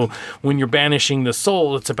you. So when you're banishing the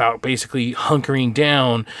soul, it's about basically hunkering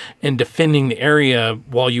down and defending the area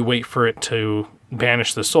while you wait for it to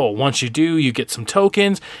banish the soul. Once you do, you get some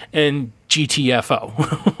tokens and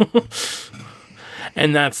GTFO.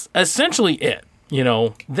 And that's essentially it, you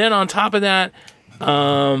know. Then on top of that,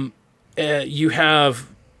 you have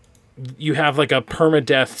like a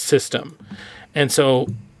permadeath system. And so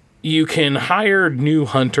you can hire new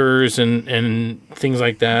hunters and things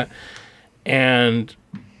like that. And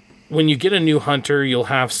when you get a new hunter, you'll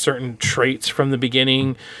have certain traits from the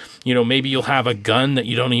beginning. You know, maybe you'll have a gun that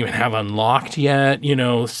you don't even have unlocked yet, you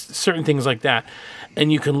know, certain things like that.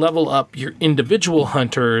 And you can level up your individual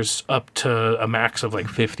hunters up to a max of like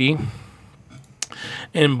 50.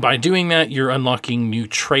 And by doing that, you're unlocking new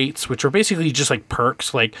traits, which are basically just like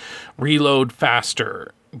perks, like reload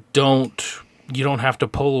faster. You don't have to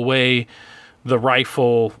pull away the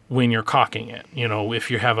rifle when you're cocking it, you know,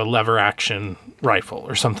 if you have a lever action rifle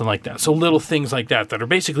or something like that. So little things like that are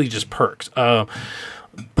basically just perks.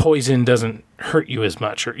 Poison doesn't hurt you as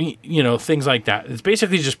much, or, you know, things like that. It's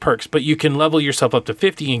basically just perks, but you can level yourself up to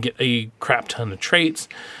 50 and get a crap ton of traits,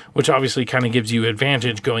 which obviously kind of gives you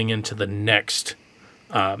advantage going into the next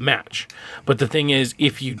match. But the thing is,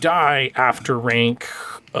 if you die after rank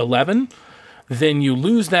 11, then you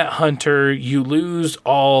lose that hunter, you lose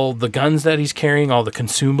all the guns that he's carrying, all the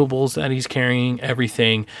consumables that he's carrying,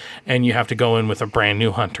 everything, and you have to go in with a brand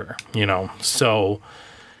new hunter, you know. So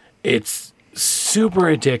it's super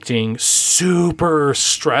addicting, super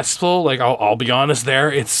stressful. Like, I'll be honest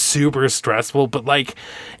there, it's super stressful, but like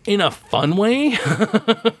in a fun way.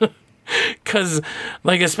 Cause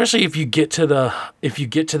like, especially if you get to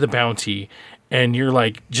the bounty and you're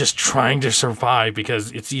like just trying to survive,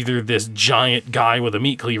 because it's either this giant guy with a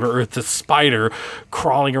meat cleaver or it's a spider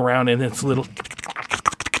crawling around, and its little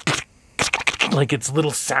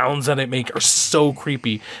sounds that it make are so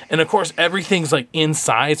creepy. And of course, everything's like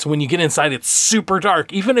inside. So when you get inside, it's super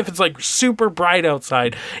dark. Even if it's like super bright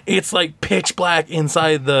outside, it's like pitch black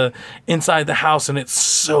inside the house, and it's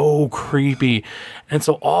so creepy. And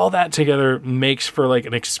so all that together makes for like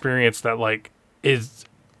an experience that like is,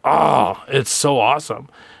 it's so awesome.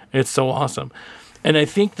 It's so awesome. And I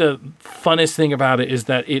think the funnest thing about it is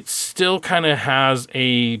that it still kind of has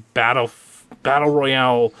a battle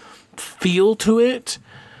royale feel to it,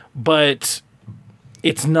 but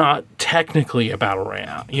it's not technically a battle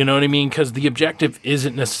royale. You know what I mean? Because the objective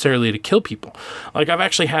isn't necessarily to kill people. Like, I've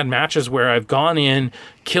actually had matches where I've gone in,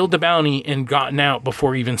 killed the bounty, and gotten out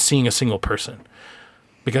before even seeing a single person.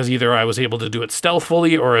 Because either I was able to do it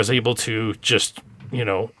stealthily, or I was able to just, you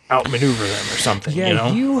know, outmaneuver them or something. Yeah, you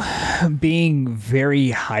know? You being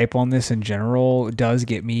very hype on this in general does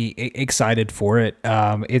get me excited for it.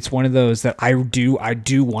 It's one of those that I do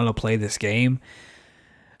want to play this game.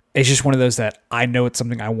 It's just one of those that I know it's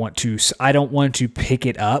something I don't want to pick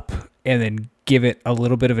it up and then give it a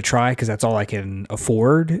little bit of a try, because that's all I can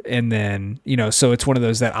afford. And then, you know, so it's one of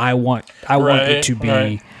those that I want it to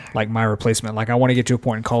be like my replacement. Like, I want to get to a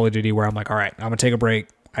point in Call of Duty where I'm like, all right, I'm gonna take a break.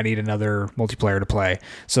 I need another multiplayer to play.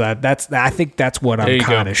 So I think that's what I'm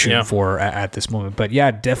kind of shooting for at this moment. But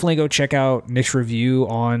yeah, definitely go check out Nick's review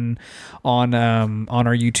on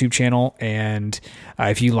our YouTube channel. And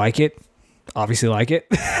if you like it, obviously like it.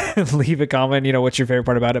 Leave a comment, what's your favorite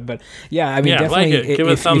part about it. But yeah, I mean, definitely, like it. Give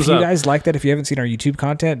it a thumbs if you up. guys like that, if you haven't seen our YouTube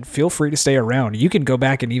content, feel free to stay around. You can go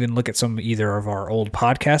back and even look at either of our old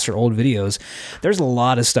podcasts or old videos. There's a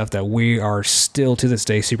lot of stuff that we are still to this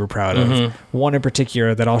day super proud of. One in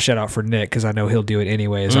particular that I'll shout out for Nick, because I know he'll do it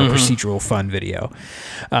anyway, is our procedural fun video.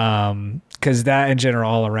 Because that in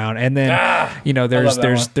general all around, and then there's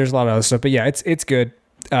a lot of other stuff. But yeah, it's good.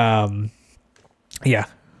 Yeah,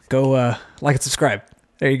 go like and subscribe.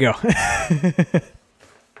 There you go.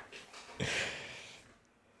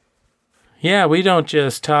 Yeah, we don't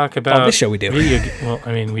just talk about on this show. We do. Well,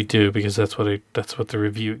 I mean, we do, because that's what the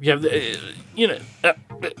review. Yeah, moving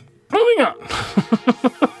on.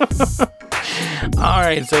 All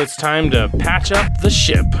right, so it's time to patch up the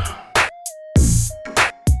ship.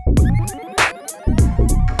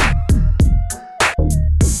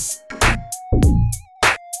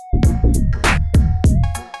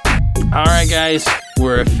 All right, guys,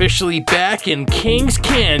 we're officially back in Kings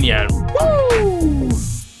Canyon. Woo!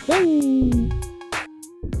 Woo!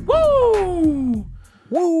 Woo!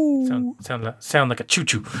 Woo! Sound like a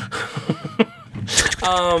choo-choo.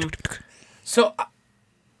 So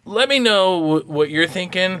let me know what you're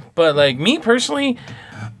thinking, but like me personally,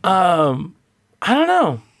 I don't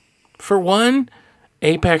know. For one,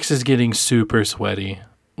 Apex is getting super sweaty.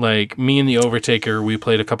 Like, me and the Overtaker, we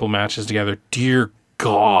played a couple matches together. Dear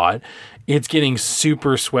God, it's getting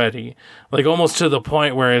super sweaty, like almost to the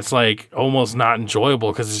point where it's like almost not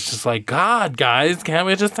enjoyable, because it's just like, God, guys, can't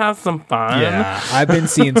we just have some fun? Yeah, I've been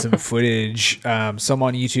seeing some footage, some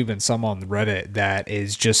on YouTube and some on Reddit, that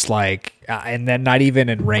is just like, and then not even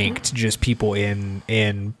in ranked, just people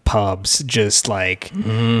in pubs, just like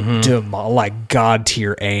like God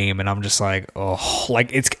tier aim, and I'm just like, oh,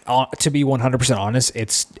 like, it's, to be 100% honest,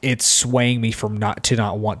 it's swaying me from not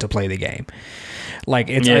want to play the game.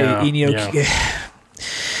 Like, it's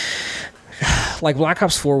like Black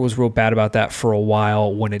Ops 4 was real bad about that for a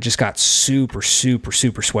while, when it just got super, super,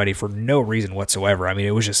 super sweaty for no reason whatsoever. I mean,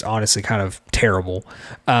 it was just honestly kind of terrible.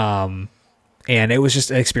 And it was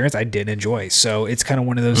just an experience I didn't enjoy. So it's kind of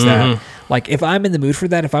one of those that, like, if I'm in the mood for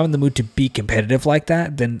that, if I'm in the mood to be competitive like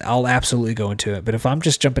that, then I'll absolutely go into it. But if I'm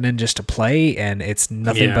just jumping in just to play, and it's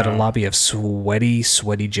nothing but a lobby of sweaty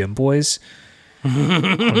gym boys,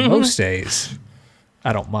 on most days,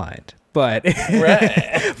 I don't mind. But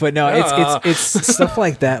but no, it's stuff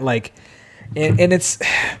like that, like, and it's,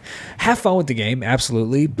 have fun with the game,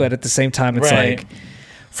 absolutely, but at the same time, it's like,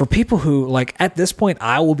 for people who, like, at this point,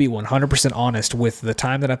 I will be 100% honest with the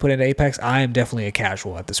time that I put into Apex. I am definitely a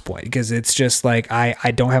casual at this point, because it's just like,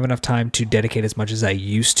 I don't have enough time to dedicate as much as I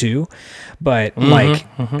used to, but I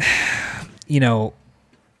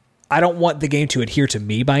don't want the game to adhere to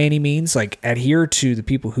me by any means, like, adhere to the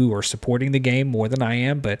people who are supporting the game more than I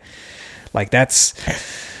am, but like, that's,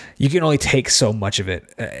 you can only take so much of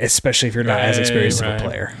it, especially if you're not as experienced of a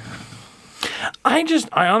player. I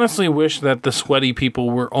honestly wish that the sweaty people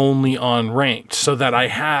were only on ranked, so that I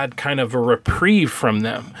had kind of a reprieve from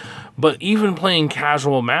them. But even playing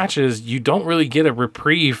casual matches, you don't really get a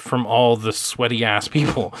reprieve from all the sweaty ass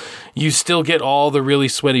people. You still get all the really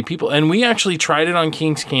sweaty people. And we actually tried it on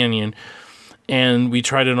Kings Canyon, and we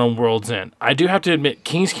tried it on World's End. I do have to admit,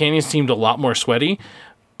 Kings Canyon seemed a lot more sweaty,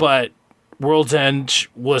 but World's End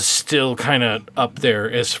was still kind of up there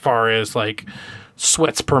as far as like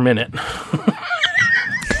sweats per minute.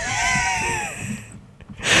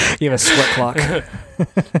 You have a sweat clock.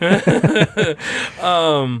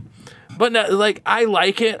 But no, like, I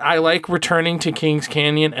like it. I like returning to Kings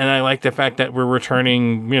Canyon, and I like the fact that we're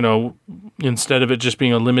returning, instead of it just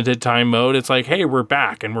being a limited time mode, it's like, hey, we're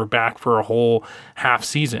back, and we're back for a whole half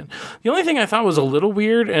season. The only thing I thought was a little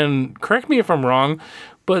weird, and correct me if I'm wrong,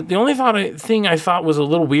 but the only thing I thought was a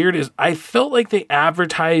little weird is I felt like they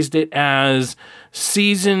advertised it as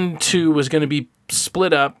season 2 was going to be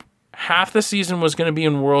split up. Half the season was going to be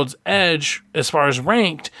in World's Edge as far as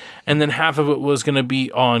ranked, and then half of it was going to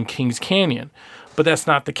be on Kings Canyon. But that's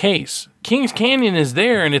not the case. Kings Canyon is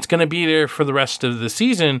there, and it's going to be there for the rest of the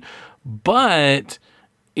season, but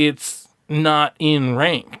it's not in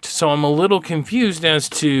ranked. So I'm a little confused as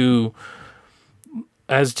to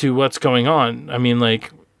what's going on. I mean,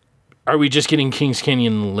 like, are we just getting Kings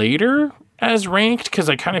Canyon later as ranked? Because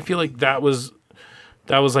I kind of feel like that was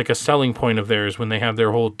like a selling point of theirs when they have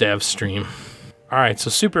their whole dev stream. All right, so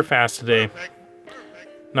super fast today.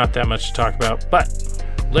 Not that much to talk about, but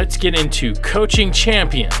let's get into coaching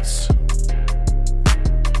champions.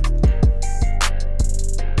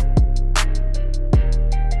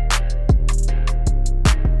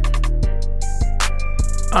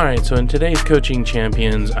 All All right, so in today's Coaching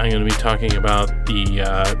Champions, I'm going to be talking about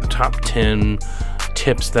the top 10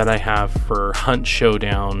 tips that I have for Hunt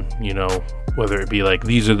Showdown, whether it be like,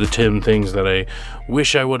 these are the 10 things that I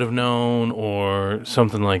wish I would have known or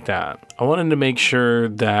something like that. I wanted to make sure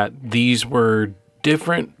that these were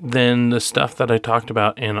different than the stuff that I talked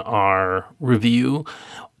about in our review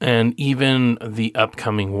and even the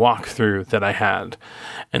upcoming walkthrough that I had.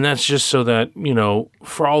 And that's just so that,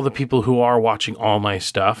 for all the people who are watching all my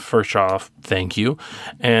stuff, first off, thank you.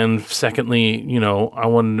 And secondly, I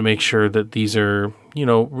wanted to make sure that these are,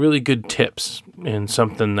 really good tips and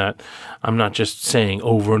something that I'm not just saying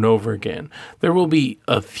over and over again. There will be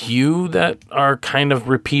a few that are kind of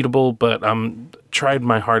repeatable, but I'm tried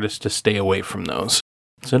my hardest to stay away from those.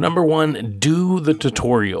 So number 1, do the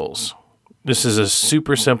tutorials. This is a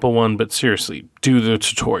super simple one, but seriously, do the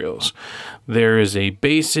tutorials. There is a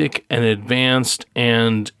basic, an advanced,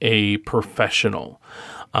 and a professional.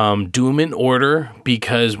 Do them in order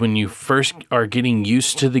because when you first are getting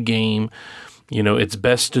used to the game, it's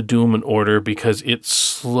best to do them in order because it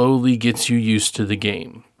slowly gets you used to the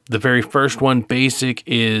game. The very first one, basic,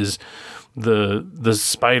 is the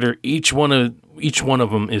spider. Each one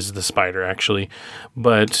of them is the spider, actually.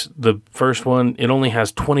 But the first one, it only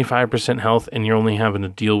has 25% health, and you're only having to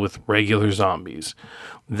deal with regular zombies.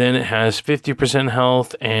 Then it has 50%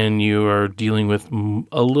 health, and you are dealing with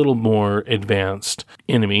a little more advanced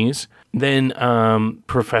enemies. Then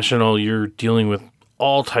professional, you're dealing with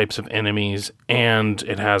all types of enemies, and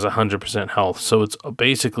it has 100% health. So it's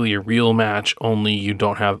basically a real match, only you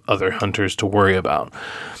don't have other hunters to worry about.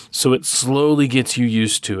 So it slowly gets you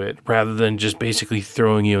used to it rather than just basically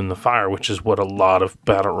throwing you in the fire, which is what a lot of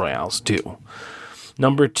battle royales do.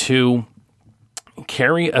 Number 2,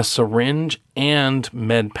 carry a syringe and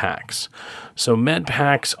med packs. So med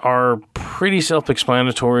packs are pretty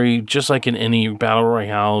self-explanatory. Just like in any battle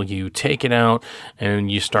royale, you take it out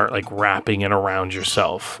and you start like wrapping it around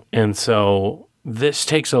yourself. And so this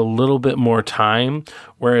takes a little bit more time,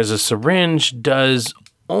 whereas a syringe does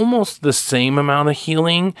almost the same amount of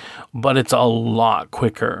healing, but it's a lot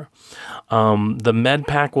quicker. The med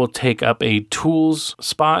pack will take up a tools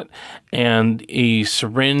spot, and a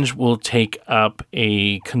syringe will take up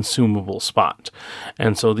a consumable spot.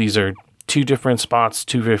 And so these are 2 different spots,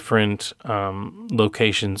 2 different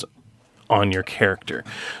locations on your character.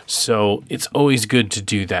 So it's always good to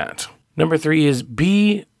do that. Number 3 is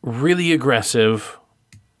be really aggressive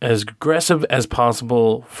as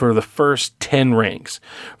possible for the first 10 ranks.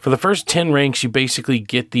 For the first 10 ranks, you basically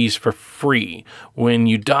get these for free. When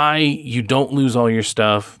you die, you don't lose all your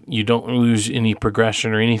stuff. You don't lose any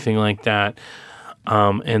progression or anything like that.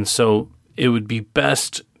 And so it would be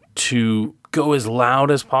best to go as loud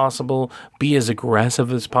as possible, be as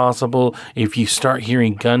aggressive as possible. If you start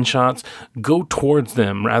hearing gunshots, go towards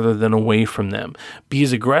them rather than away from them. Be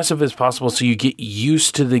as aggressive as possible so you get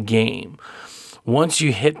used to the game. Once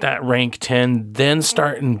you hit that rank 10, then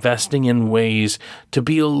start investing in ways to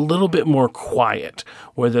be a little bit more quiet,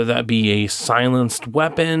 whether that be a silenced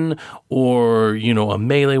weapon or, a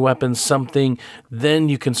melee weapon, something. Then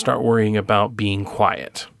you can start worrying about being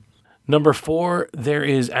quiet. Number 4, there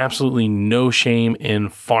is absolutely no shame in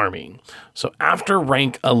farming. So after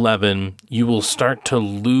rank 11, you will start to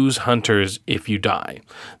lose hunters if you die.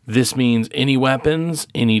 This means any weapons,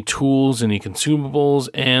 any tools, any consumables,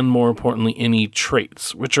 and more importantly, any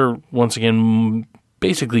traits, which are, once again,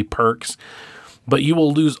 basically perks, but you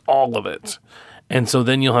will lose all of it. And so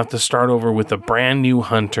then you'll have to start over with a brand new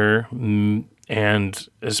hunter, and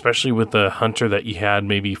especially with the hunter that you had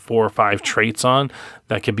maybe 4 or 5 traits on,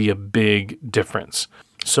 that could be a big difference.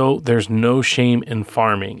 So there's no shame in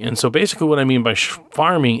farming. And so basically what I mean by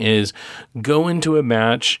farming is go into a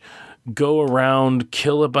match, go around,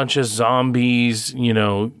 kill a bunch of zombies,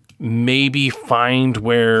 maybe find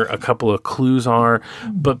where a couple of clues are,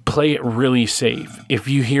 but play it really safe. If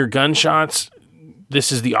you hear gunshots,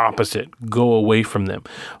 this is the opposite. Go away from them.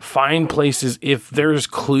 Find places, if there's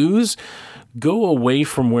clues, go away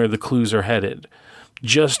from where the clues are headed.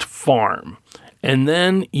 Just farm. And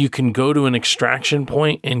then you can go to an extraction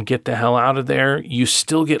point and get the hell out of there. You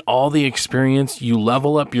still get all the experience. You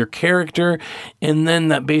level up your character. And then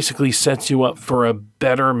that basically sets you up for a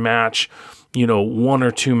better match, 1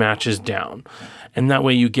 or 2 matches down. And that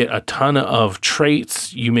way you get a ton of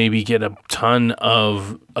traits. You maybe get a ton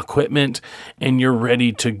of equipment and you're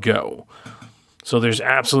ready to go. So there's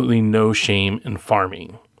absolutely no shame in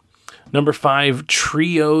farming. Number 5,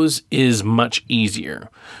 trios is much easier.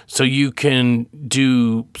 So you can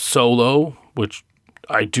do solo, which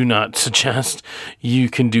I do not suggest. You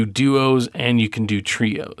can do duos and you can do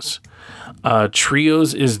trios.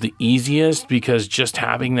 Trios is the easiest because just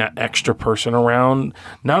having that extra person around,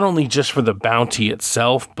 not only just for the bounty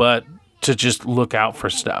itself, but to just look out for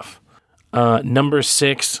stuff. Number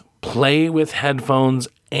 6, play with headphones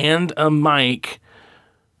and a mic,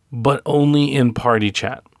 but only in party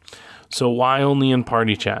chat. So why only in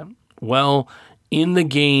party chat? Well, in the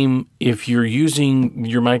game, if you're using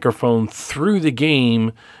your microphone through the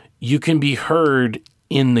game, you can be heard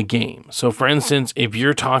in the game. So for instance, if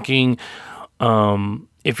you're talking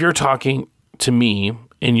to me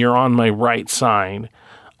and you're on my right side,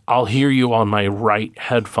 I'll hear you on my right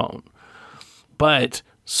headphone. But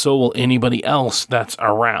so will anybody else that's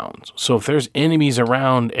around. So if there's enemies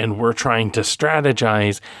around and we're trying to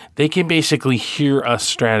strategize, they can basically hear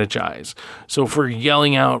us strategize. So if we're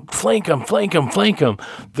yelling out, flank them, flank them, flank them,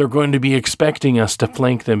 they're going to be expecting us to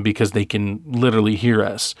flank them because they can literally hear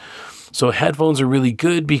us. So headphones are really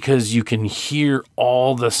good because you can hear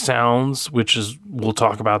all the sounds, we'll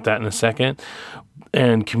talk about that in a second.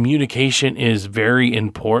 And communication is very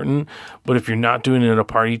important, but if you're not doing it in a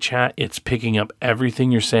party chat, it's picking up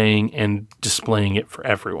everything you're saying and displaying it for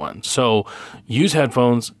everyone. So use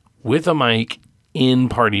headphones with a mic in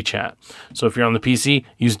party chat. So if you're on the PC,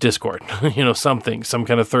 use Discord, some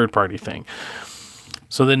kind of third party thing.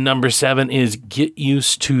 So then number 7 is get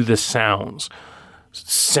used to the sounds.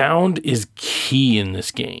 Sound is key in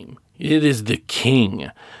this game. It is the king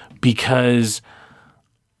because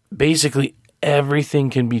basically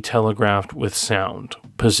everything can be telegraphed with sound.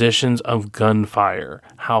 Positions of gunfire,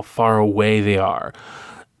 how far away they are,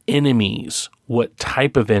 enemies, what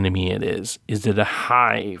type of enemy it is. Is it a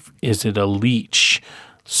hive? Is it a leech?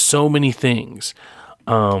 So many things.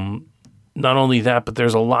 Not only that, but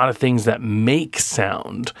there's a lot of things that make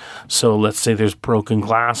sound. So let's say there's broken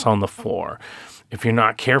glass on the floor. If you're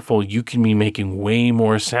not careful, you can be making way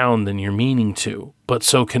more sound than you're meaning to, but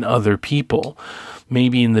so can other people.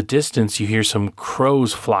 Maybe in the distance you hear some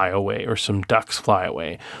crows fly away or some ducks fly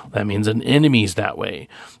away. That means an enemy's that way.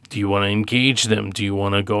 Do you want to engage them? Do you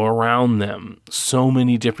want to go around them? So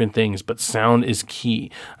many different things, but sound is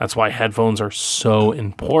key. That's why headphones are so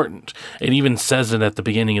important. It even says it at the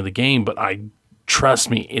beginning of the game, but trust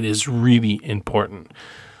me, it is really important.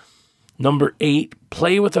 Number 8,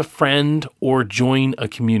 play with a friend or join a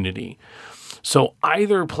community. So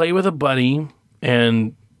either play with a buddy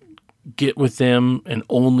and get with them and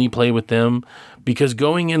only play with them, because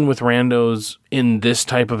going in with randos in this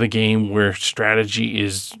type of a game where strategy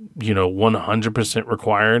is, 100%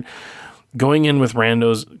 required, going in with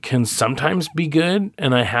randos can sometimes be good,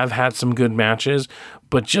 and I have had some good matches,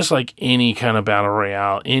 but just like any kind of battle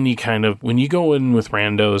royale, when you go in with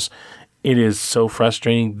randos, it is so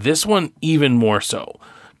frustrating. This one even more so,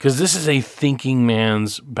 because this is a thinking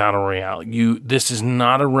man's battle royale. This is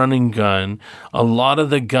not a running gun. A lot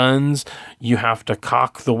of the guns, you have to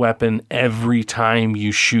cock the weapon every time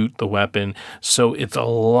you shoot the weapon. So it's a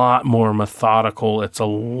lot more methodical. It's a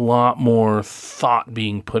lot more thought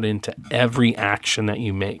being put into every action that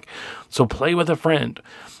you make. So play with a friend.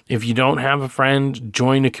 If you don't have a friend,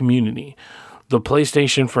 join a community. The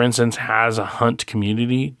PlayStation, for instance, has a hunt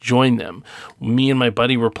community. Join them. Me and my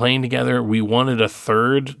buddy were playing together. We wanted a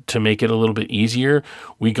third to make it a little bit easier.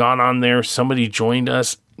 We got on there. Somebody joined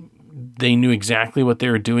us. They knew exactly what they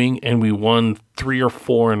were doing, and we won 3 or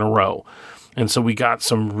 4 in a row. And so we got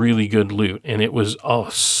some really good loot, and it was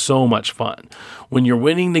so much fun. When you're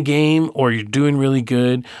winning the game or you're doing really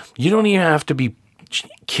good, you don't even have to be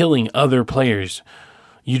killing other players.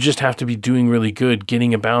 You just have to be doing really good,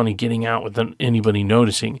 getting a bounty, getting out without anybody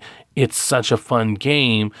noticing. It's such a fun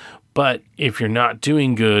game, but if you're not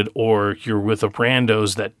doing good or you're with a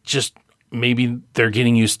randos that just maybe they're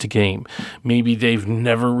getting used to game, maybe they've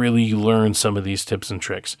never really learned some of these tips and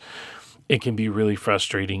tricks, it can be really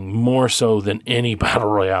frustrating, more so than any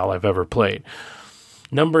battle royale I've ever played.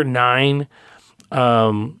 Number 9,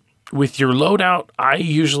 with your loadout, I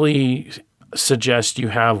usually suggest you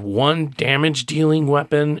have 1 damage dealing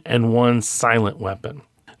weapon and 1 silent weapon.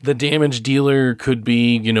 The damage dealer could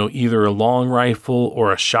be, either a long rifle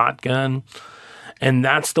or a shotgun. And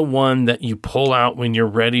that's the one that you pull out when you're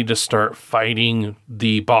ready to start fighting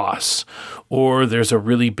the boss, or there's a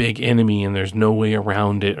really big enemy and there's no way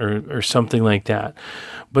around it, or something like that.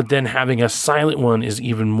 But then having a silent one is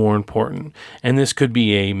even more important. And this could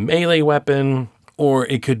be a melee weapon, or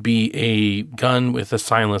it could be a gun with a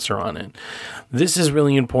silencer on it. This is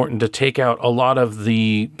really important to take out a lot of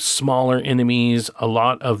the smaller enemies, a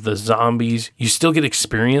lot of the zombies. You still get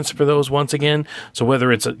experience for those once again. So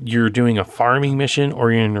whether it's you're doing a farming mission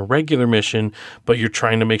or you're in a regular mission, but you're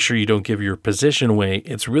trying to make sure you don't give your position away,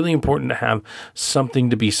 it's really important to have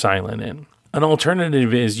something to be silent in. An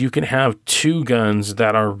alternative is you can have 2 guns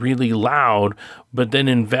that are really loud, but then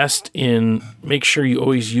make sure you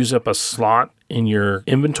always use up a slot in your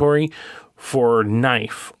inventory for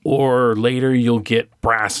knife, or later you'll get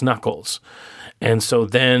brass knuckles. And so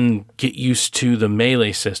then get used to the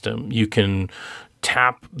melee system. You can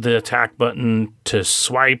tap the attack button to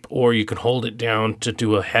swipe, or you can hold it down to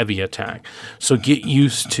do a heavy attack. So get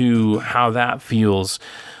used to how that feels.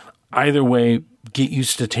 Either way, get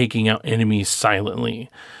used to taking out enemies silently,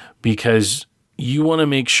 because you want to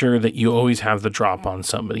make sure that you always have the drop on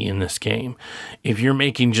somebody in this game. If you're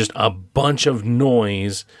making just a bunch of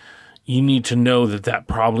noise, you need to know that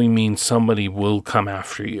probably means somebody will come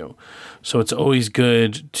after you. So it's always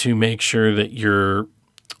good to make sure that you're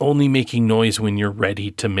only making noise when you're ready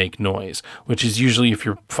to make noise, which is usually if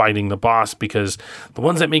you're fighting the boss, because the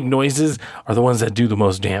ones that make noises are the ones that do the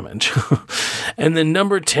most damage. And then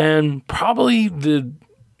number 10, probably the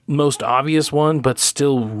most obvious one, but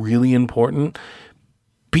still really important,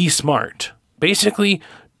 be smart. Basically,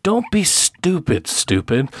 don't be stupid.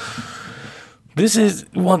 This is,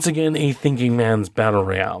 once again, a thinking man's battle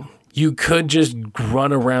royale. You could just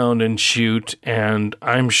run around and shoot, and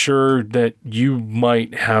I'm sure that you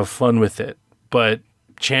might have fun with it, but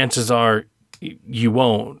chances are you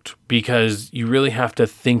won't, because you really have to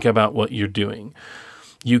think about what you're doing.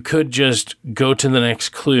 You could just go to the next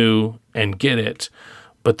clue and get it,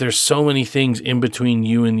 but there's so many things in between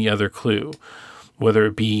you and the other clue. Whether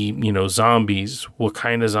it be, zombies, what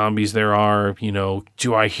kind of zombies there are,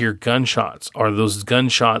 do I hear gunshots? Are those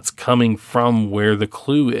gunshots coming from where the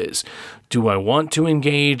clue is? Do I want to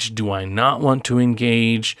engage? Do I not want to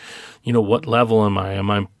engage? What level am I?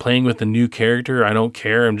 Am I playing with a new character? I don't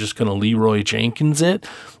care. I'm just going to Leroy Jenkins it.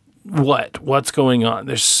 What's going on?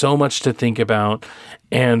 There's so much to think about,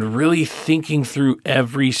 and really thinking through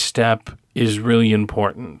every step is really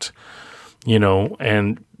important,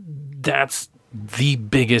 and that's the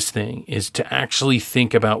biggest thing, is to actually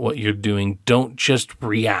think about what you're doing. Don't just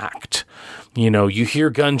react. You hear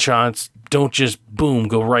gunshots, don't just boom,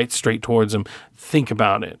 go right straight towards them. Think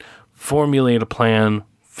about it. Formulate a plan,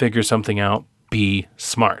 figure something out, be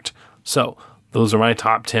smart. So those are my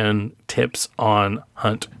top 10 tips on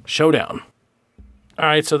Hunt Showdown. All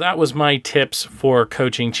right, so that was my tips for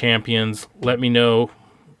coaching champions. Let me know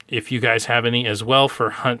if you guys have any as well for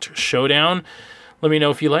Hunt Showdown. Let me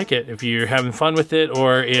know if you like it, if you're having fun with it,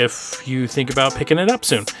 or if you think about picking it up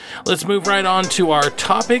soon. Let's move right on to our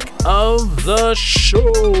topic of the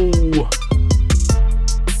show.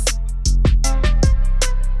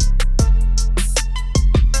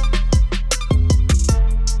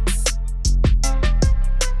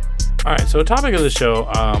 All right, so a topic of the show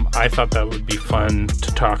I thought that would be fun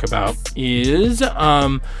to talk about is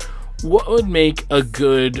what would make a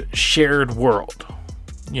good shared world?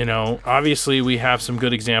 Obviously we have some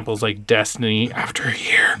good examples like Destiny after a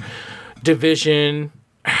year, Division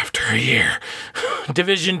after a year,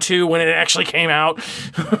 Division 2 when it actually came out.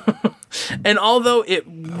 And although it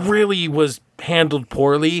really was handled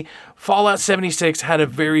poorly, Fallout 76 had a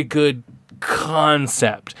very good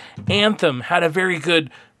concept. Anthem had a very good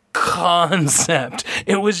concept.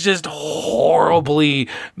 It was just horribly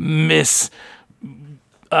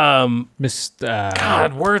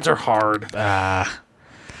God, words are hard.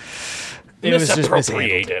 It was just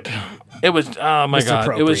misappropriated. It was, oh my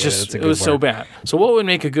God, it was so bad. So what would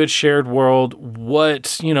make a good shared world?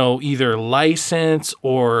 What, either license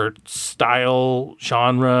or style,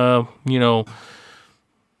 genre,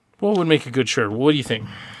 what would make a good shared world? What do you think?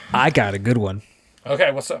 I got a good one.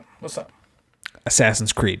 Okay, what's up?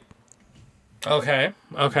 Assassin's Creed. Okay.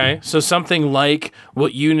 So something like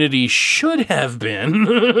what Unity should have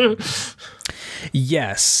been.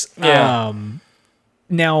 Yes. Yeah.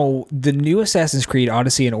 Now, the new Assassin's Creed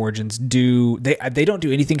Odyssey and Origins they don't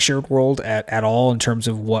do anything shared world at all in terms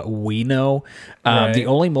of what we know. Right. The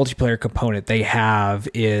only multiplayer component they have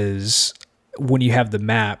is when you have the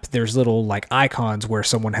map, there's little like icons where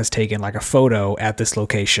someone has taken like a photo at this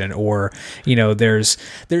location, or there's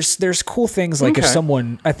cool things like if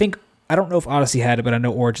someone, I don't know if Odyssey had it, but I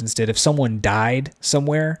know Origins did. If someone died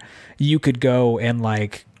somewhere, you could go and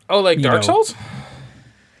like Dark Souls?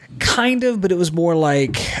 Kind of, but it was more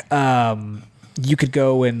like you could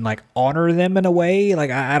go and like honor them in a way. Like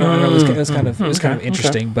I don't know, it was kind of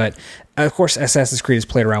interesting. But of course, Assassin's Creed has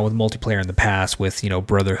played around with multiplayer in the past with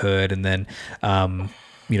Brotherhood, and then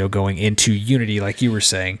going into Unity, like you were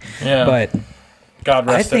saying. Yeah. But God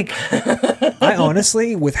rest I think I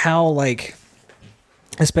honestly, with how like,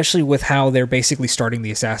 especially with how they're basically starting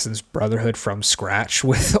the Assassin's Brotherhood from scratch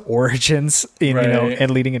with Origins,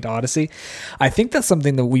 and leading into Odyssey, I think that's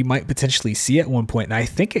something that we might potentially see at one point. And I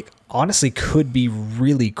think it honestly could be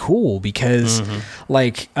really cool because,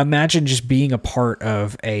 like, imagine just being a part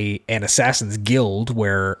of an Assassin's Guild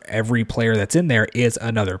where every player that's in there is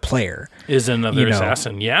another player. Is another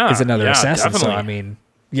assassin, yeah. Is another assassin. Definitely. So, I mean,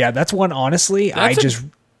 yeah, that's one, honestly,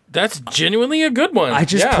 that's genuinely a good one. I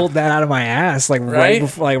just pulled that out of my ass, like Right?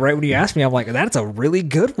 right when you asked me. I'm like, that's a really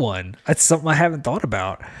good one. That's something I haven't thought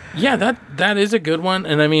about. Yeah, that is a good one.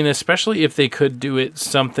 And I mean, especially if they could do it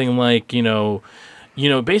something like,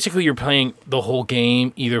 basically you're playing the whole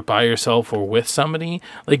game either by yourself or with somebody.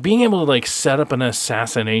 Like being able to like set up an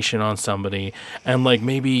assassination on somebody, and like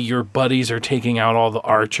maybe your buddies are taking out all the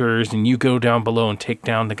archers and you go down below and take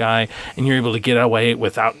down the guy and you're able to get away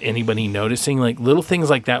without anybody noticing. Like little things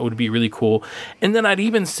like that would be really cool. And then I'd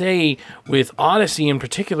even say with Odyssey in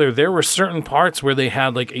particular, there were certain parts where they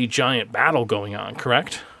had like a giant battle going on,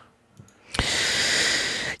 correct?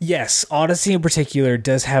 Yes, Odyssey in particular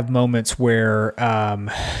does have moments where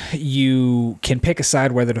you can pick a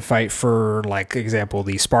side whether to fight for, like, example,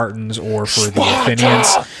 the Spartans or for the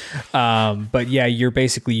Athenians. But yeah, you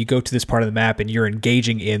go to this part of the map and you're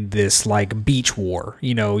engaging in this like beach war.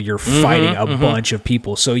 You're fighting a bunch of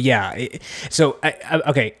people. So yeah,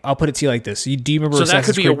 okay, I'll put it to you like this. Do you remember? So Assassin's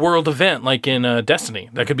that could be Creed? a world event, like in Destiny.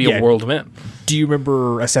 That could be a world event. Do you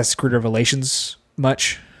remember Assassin's Creed Revelations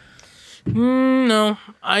much? No,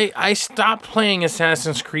 I stopped playing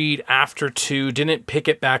Assassin's Creed after 2, didn't pick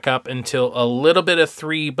it back up until a little bit of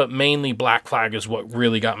 3, but mainly Black Flag is what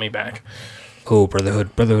really got me back. Oh,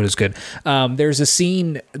 Brotherhood is good. There's a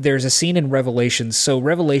scene in Revelations. So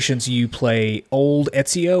Revelations, you play old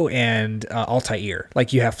Ezio and Altair.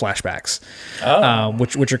 Like you have flashbacks,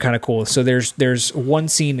 which are kind of cool. So there's one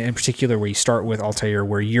scene in particular where you start with Altair,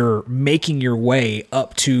 where you're making your way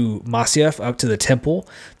up to Masyaf, up to the temple,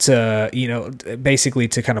 to basically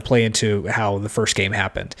to kind of play into how the first game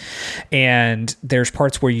happened. And there's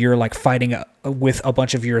parts where you're like fighting with a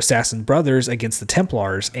bunch of your assassin brothers against the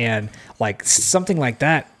Templars, and like something like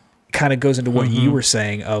that kind of goes into what you were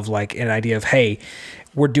saying of like an idea of, hey,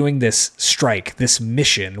 we're doing this strike, this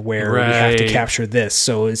mission where we have to capture this.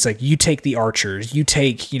 So it's like you take the archers, you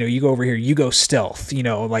go over here, you go stealth.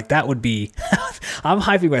 Like that would be. I'm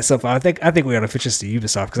hyping myself out. I think we gotta pitch this to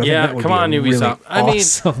Ubisoft because I think that would come on, Ubisoft. Really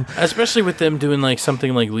awesome. I mean, especially with them doing like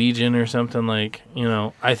something like Legion or something like,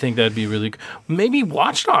 I think that'd be really. Maybe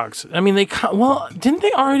Watch Dogs. I mean, didn't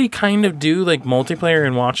they already kind of do like multiplayer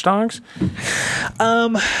in Watch Dogs?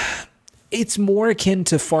 It's more akin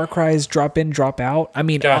to Far Cry's drop in, drop out. I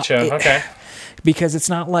mean, gotcha. Okay. Because it's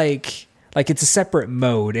not like it's a separate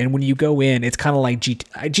mode, and when you go in, it's kind of like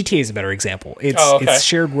GTA is a better example. It's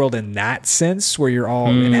shared world in that sense where you're all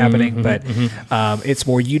inhabiting, but it's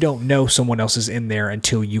more you don't know someone else is in there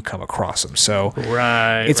until you come across them. So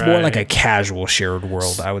it's more like a casual shared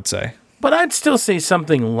world, I would say. But I'd still say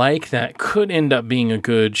something like that could end up being a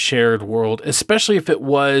good shared world, especially if it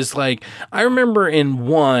was like, I remember in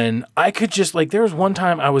 1, I could just like, there was one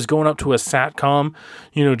time I was going up to a SATCOM,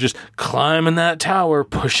 just climbing that tower,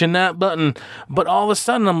 pushing that button. But all of a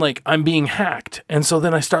sudden I'm like, I'm being hacked. And so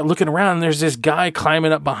then I start looking around and there's this guy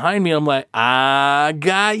climbing up behind me. I'm like, I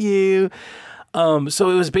got you. So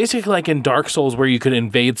it was basically like in Dark Souls where you could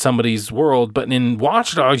invade somebody's world, but in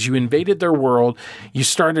Watch Dogs, you invaded their world, you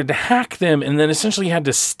started to hack them, and then essentially you had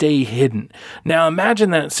to stay hidden. Now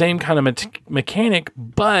imagine that same kind of mechanic,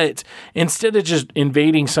 but instead of just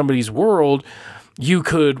invading somebody's world, you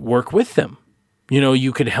could work with them.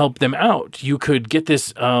 You could help them out. You could get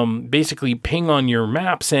this basically ping on your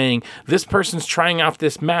map saying, this person's trying out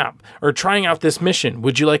this map or trying out this mission.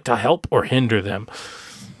 Would you like to help or hinder them?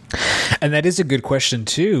 And that is a good question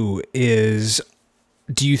too,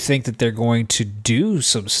 do you think that they're going to do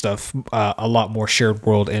some stuff a lot more shared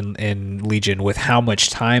world in Legion with how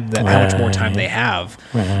much more time they have?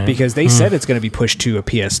 Because they said it's going to be pushed to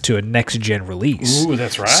a next gen release. Ooh,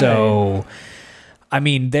 that's right. So I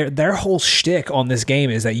mean, their whole shtick on this game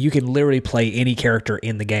is that you can literally play any character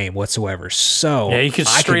in the game whatsoever. So yeah, you can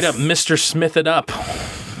straight up Mr. Smith it up.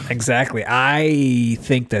 Exactly. I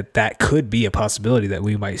think that could be a possibility that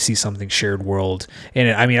we might see something shared world in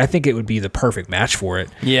it. I mean, I think it would be the perfect match for it.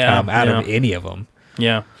 Yeah. Out of any of them.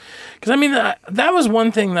 Yeah. Because I mean, that was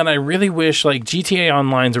one thing that I really wish, like GTA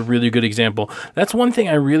Online's a really good example. That's one thing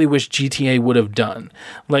I really wish GTA would have done.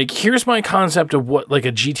 Like, here's my concept of what like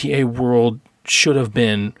a GTA world should have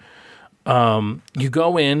been. You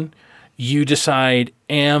go in, you decide,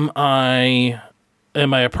 am I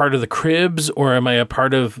a part of the Cribs, or am I a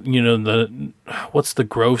part of, what's the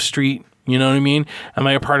Grove Street? You know what I mean? Am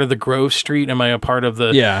I a part of the Grove Street? Am I a part of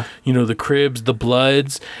the, the Cribs, the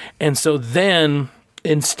Bloods? And so then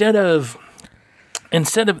instead of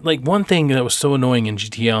like, one thing that was so annoying in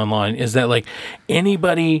GTA Online is that like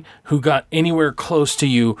anybody who got anywhere close to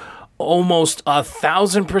you almost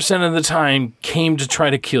 1,000% of the time came to try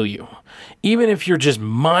to kill you. Even if you're just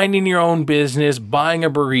minding your own business, buying a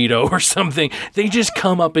burrito or something, they just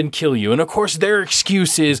come up and kill you. And of course, their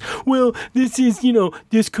excuse is, well,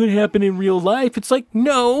 this could happen in real life. It's like,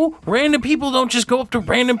 no, random people don't just go up to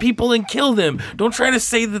random people and kill them. Don't try to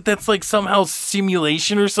say that that's like somehow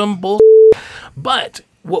simulation or some bullshit. But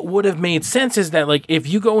what would have made sense is that like if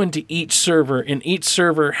you go into each server, and each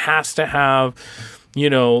server has to have,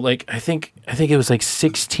 like I think it was like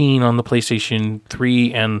 16 on the PlayStation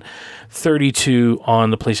 3 and 32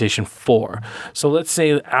 on the PlayStation 4. So let's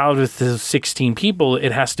say out of the 16 people,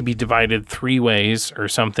 it has to be divided 3 ways or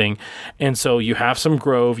something. And so you have some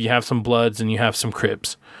Grove, you have some Bloods, and you have some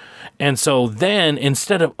Cribs. And so then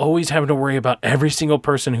instead of always having to worry about every single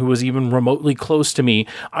person who was even remotely close to me,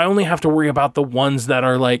 I only have to worry about the ones that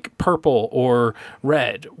are like purple or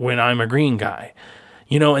red when I'm a green guy.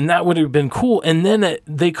 And that would have been cool. And then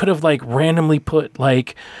they could have like randomly put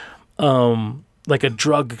like a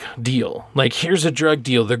drug deal. Like, here's a drug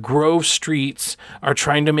deal. The Grove Streets are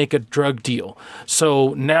trying to make a drug deal.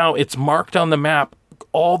 So now it's marked on the map.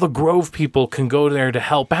 All the Grove people can go there to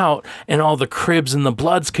help out, and all the Cribs and the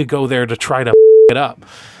Bloods could go there to try to it up.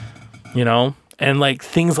 And like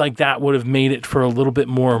things like that would have made it for a little bit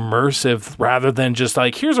more immersive, rather than just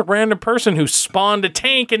like, here's a random person who spawned a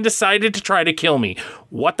tank and decided to try to kill me.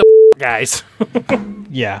 What the guys?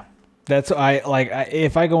 Yeah. That's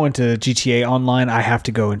if I go into GTA Online, I have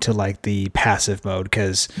to go into like the passive mode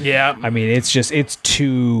because I mean it's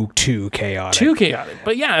too chaotic. Too chaotic.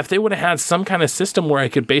 But yeah, if they would have had some kind of system where I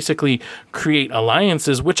could basically create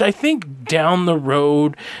alliances, which I think down the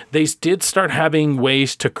road they did start having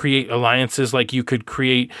ways to create alliances. Like you could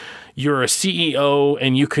you're a CEO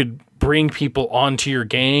and you could bring people onto your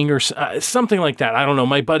gang or something like that. I don't know.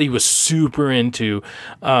 My buddy was super into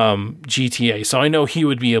GTA, so I know he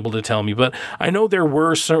would be able to tell me. But I know there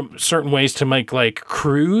were certain ways to make like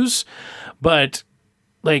crews, but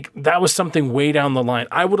like that was something way down the line.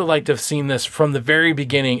 I would have liked to have seen this from the very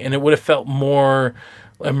beginning, and it would have felt more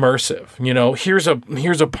immersive. Here's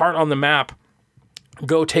a part on the map.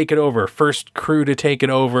 Go take it over. First crew to take it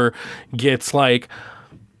over gets like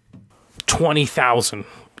 20,000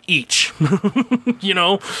 each. Things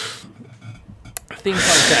like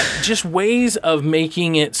that. Just ways of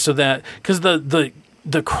making it so that, because the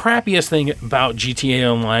crappiest thing about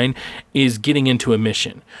GTA Online is getting into a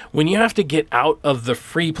mission. When you have to get out of the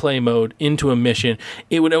free play mode into a mission,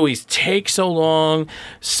 it would always take so long.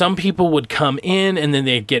 Some people would come in and then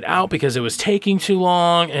they'd get out because it was taking too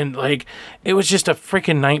long, and like it was just a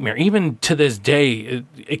freaking nightmare. Even to this day,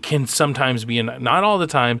 it can sometimes be not all the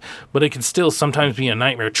time, but it can still sometimes be a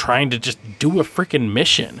nightmare trying to just do a freaking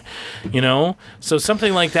mission, So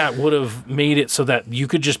something like that would have made it so that you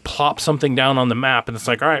could just plop something down on the map and it's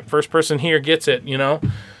like, all right, first person here gets it,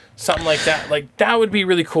 something like that. Like that would be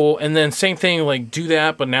really cool. And then same thing, like do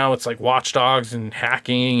that, but now it's like Watch Dogs and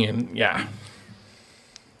hacking and yeah.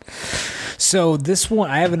 So this one,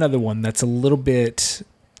 I have another one that's a little bit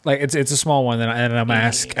like it's a small one, and I'm gonna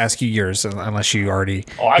ask you yours unless you already.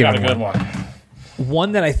 Oh, I got a good one.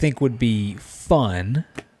 One that I think would be fun,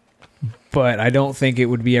 but I don't think it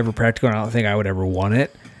would be ever practical. And I don't think I would ever want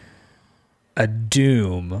it. A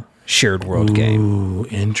Doom shared world game. Ooh,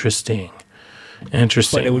 interesting.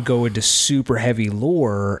 But it would go into super heavy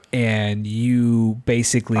lore, and you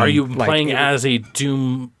basically are you playing as a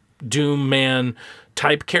Doom man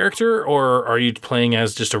type character, or are you playing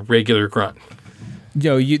as just a regular grunt?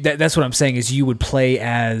 That's what I'm saying is you would play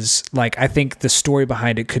as, like, I think the story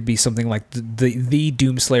behind it could be something like the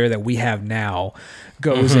Doomslayer that we have now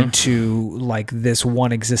goes into like this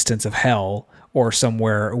one existence of hell or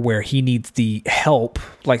somewhere where he needs the help.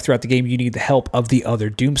 Like throughout the game, you need the help of the other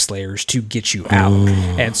Doomslayers to get you out.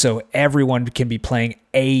 And so everyone can be playing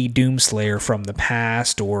a Doomslayer from the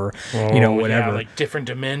past, or whatever, yeah, like different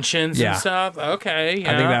dimensions and stuff. Okay,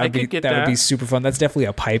 yeah, I think that would be super fun. That's definitely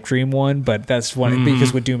a pipe dream one, but that's one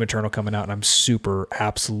because with Doom Eternal coming out, and I'm super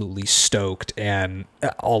absolutely stoked and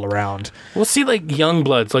all around. We'll see, like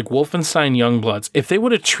Youngbloods, like Wolfenstein Youngbloods. If they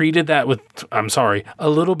would have treated that with, a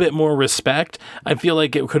little bit more respect, I feel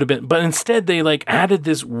like it could have been. But instead, they like added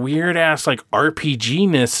this weird ass like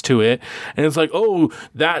RPG-ness to it, and it's like, oh,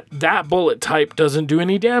 that bullet type doesn't do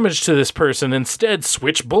any damage to this person. Instead,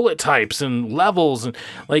 switch bullet types and levels, and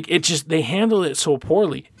like it just, they handled it so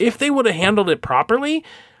poorly. If they would have handled it properly,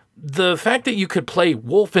 the fact that you could play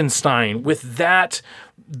Wolfenstein with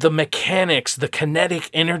the mechanics, the kinetic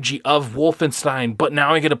energy of Wolfenstein, but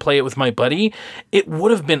now I get to play it with my buddy, it would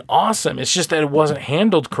have been awesome. It's just that it wasn't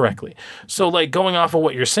handled correctly. So like going off of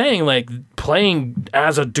what you're saying, like playing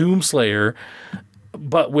as a Doomslayer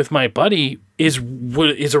but with my buddy is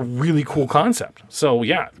a really cool concept. So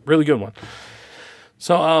yeah, really good one.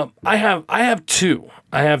 So I have two.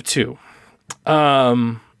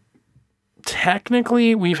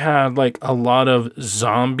 Technically, we've had like a lot of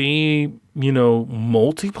zombie,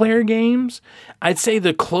 multiplayer games. I'd say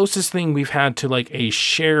the closest thing we've had to like a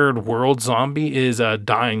shared world zombie is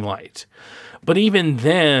Dying Light. But even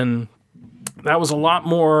then, that was a lot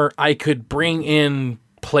more. I could bring in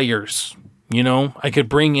players. I could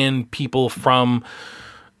bring in people from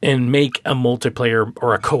and make a multiplayer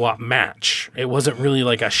or a co-op match. It wasn't really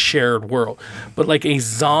like a shared world, but like a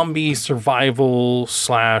zombie survival /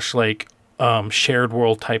 like shared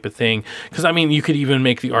world type of thing. Because you could even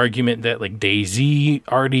make the argument that like DayZ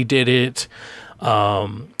already did it.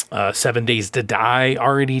 7 Days to Die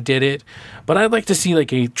already did it. But I'd like to see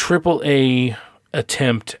like a AAA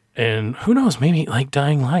attempt. And who knows, maybe like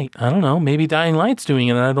Dying Light. I don't know. Maybe Dying Light's doing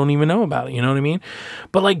it and I don't even know about it. You know what I mean?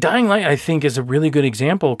 But like Dying Light, I think is a really good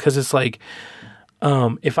example because it's like,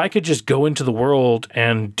 if I could just go into the world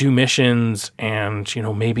and do missions and,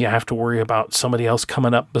 maybe I have to worry about somebody else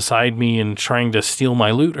coming up beside me and trying to steal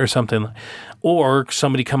my loot or something, or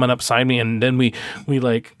somebody coming up beside me and then we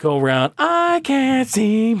like go around, I can't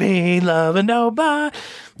see me loving nobody,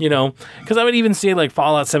 because I would even say like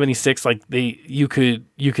Fallout 76, like you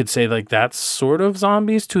could say like that's sort of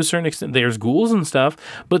zombies to a certain extent. There's ghouls and stuff,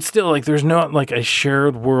 but still like there's not like a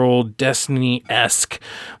shared world Destiny-esque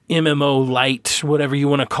MMO light, whatever you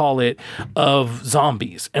want to call it, of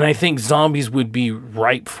zombies. And I think zombies would be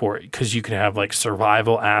ripe for it because you can have like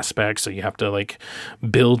survival aspects. So you have to like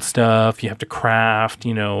build stuff, you have to craft,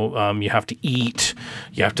 you have to eat,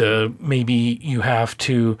 you have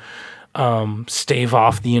to stave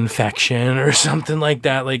off the infection or something like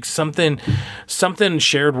that, like something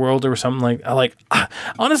shared world or something like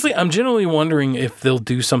honestly, I'm generally wondering if they'll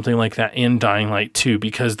do something like that in Dying Light 2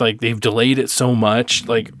 because like they've delayed it so much,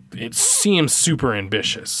 like it seems super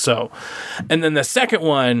ambitious. So, and then the second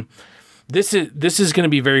one, this is going to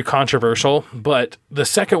be very controversial, but the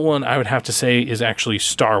second one I would have to say is actually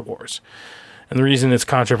Star Wars. And the reason it's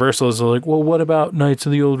controversial is like, well, what about Knights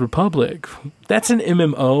of the Old Republic? That's an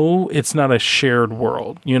MMO. It's not a shared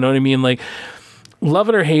world. You know what I mean? Like, love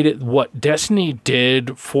it or hate it, what Destiny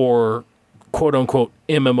did for quote unquote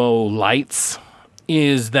MMO lights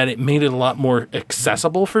is that it made it a lot more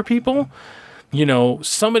accessible for people.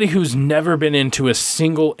 Somebody who's never been into a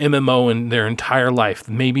single MMO in their entire life,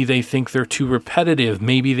 maybe they think they're too repetitive,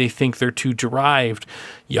 maybe they think they're too derived,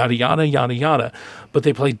 yada, yada, yada, yada. But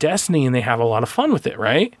they play Destiny and they have a lot of fun with it,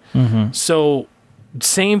 right? Mm-hmm. So,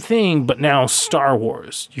 same thing, but now Star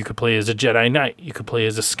Wars. You could play as a Jedi Knight. You could play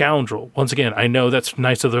as a scoundrel. Once again, I know that's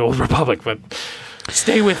Knights of the Old Republic, but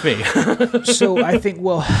stay with me. So, I think,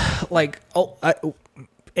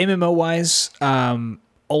 MMO-wise,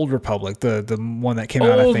 Old Republic, the one that came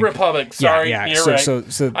out. Old Republic, sorry, you're right.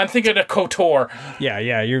 So I'm thinking of KOTOR.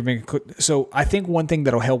 Yeah, you're making. So I think one thing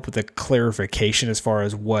that'll help with the clarification as far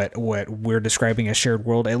as what we're describing as shared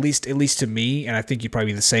world, at least to me, and I think you'd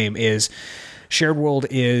probably be the same, is shared world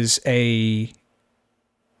is a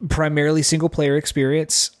primarily single player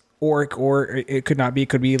experience. Or it could not be. It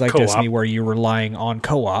could be like co-op. Destiny, where you're relying on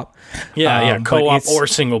co-op. Co-op or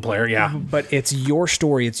single player. Yeah, but it's your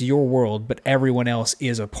story, it's your world, but everyone else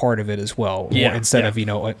is a part of it as well. Yeah, instead of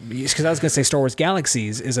because I was going to say Star Wars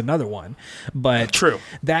Galaxies is another one, but true,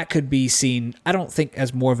 that could be seen. I don't think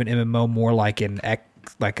as more of an MMO, more like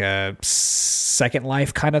a Second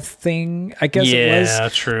Life kind of thing. I guess it was. Yeah,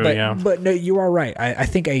 true. But no, you are right. I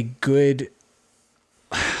think a good.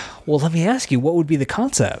 Well, let me ask you, what would be the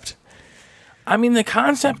concept? I mean, the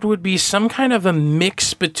concept would be some kind of a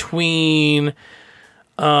mix between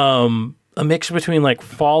like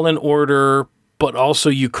Fallen Order, but also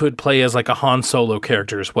you could play as like a Han Solo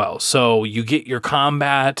character as well. So you get your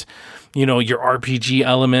combat, your RPG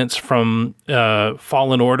elements from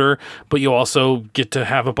Fallen Order, but you also get to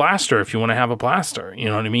have a blaster if you want to have a blaster. You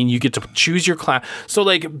know what I mean? You get to choose your class. So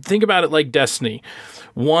like, think about it like Destiny.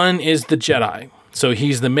 One is the Jedi. So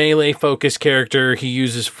he's the melee focused character. He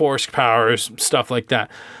uses force powers, stuff like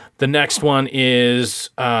that. The next one is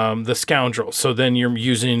the Scoundrel. So then you're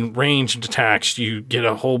using ranged attacks. You get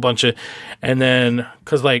a whole bunch of... And then...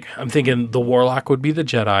 Because, like, I'm thinking the Warlock would be the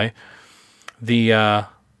Jedi. The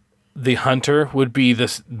Hunter would be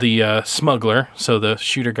the Smuggler. So the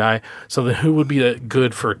shooter guy. So then who would be the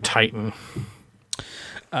good for Titan?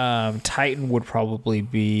 Titan would probably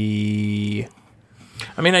be...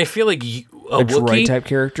 I mean, I feel like a droid Wookiee type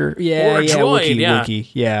character. or a droid,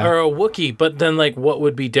 Wookiee, or a Wookiee. But then, like, what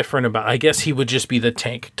would be different about? I guess he would just be the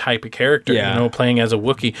tank type of character, playing as a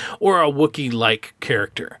Wookiee or a Wookiee-like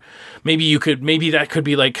character. Maybe that could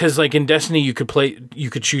be like, because like in Destiny, you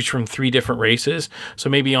could choose from 3 different races. So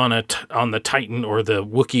maybe on the Titan or the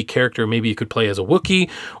Wookiee character, maybe you could play as a Wookiee,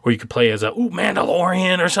 or you could play as a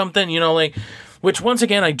Mandalorian or something. Like. Which, once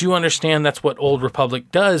again, I do understand that's what Old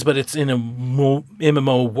Republic does, but it's in a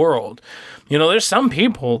MMO world. There's some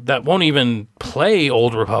people that won't even play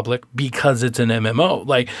Old Republic because it's an MMO.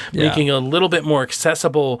 Like, making it a little bit more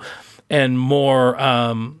accessible and more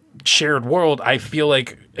shared world, I feel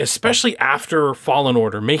like, especially after Fallen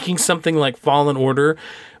Order, making something like Fallen Order,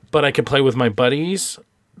 but I could play with my buddies,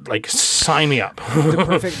 like, sign me up.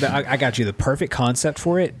 I got you. The perfect concept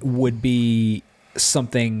for it would be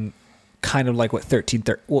something... kind of like what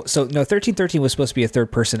 1313. Well, so no, 1313 was supposed to be a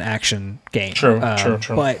third-person action game. True.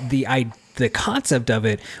 But the concept of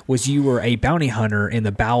it was you were a bounty hunter in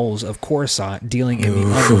the bowels of Coruscant, dealing in the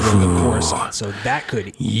underworld of Coruscant. So that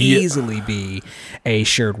could easily be a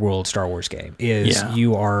shared world Star Wars game.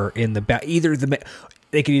 You are in the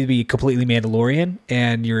they could either be completely Mandalorian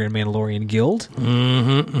and you're in Mandalorian Guild,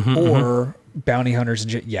 or bounty hunters.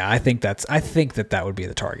 I think that would be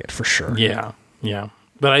the target for sure. Yeah.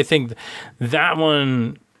 But I think that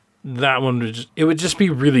one would just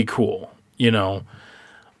be really cool,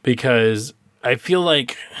 because I feel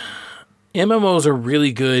like MMOs are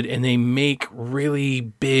really good and they make really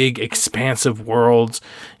big, expansive worlds.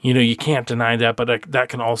 You can't deny that, but that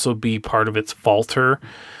can also be part of its falter.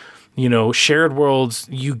 Shared worlds,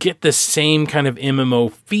 you get the same kind of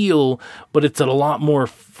MMO feel, but it's a lot more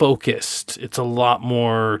focused. It's a lot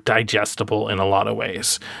more digestible in a lot of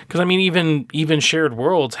ways. Because, I mean, even shared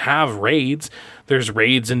worlds have raids. There's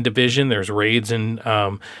raids in Division. There's raids in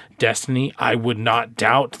Destiny. I would not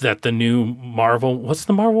doubt that the new Marvel... What's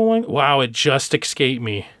the Marvel one? Wow, it just escaped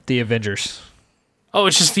me. The Avengers. Oh,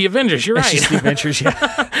 it's just the Avengers. You're right. It's just the Avengers,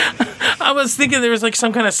 yeah. I was thinking there was like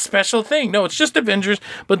some kind of special thing. No, it's just Avengers,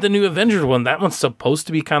 but the new Avengers one, that one's supposed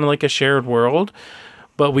to be kind of like a shared world,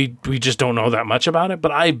 but we just don't know that much about it.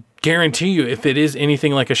 But I guarantee you, if it is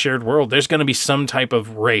anything like a shared world, there's going to be some type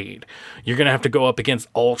of raid. You're going to have to go up against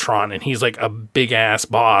Ultron, and he's like a big-ass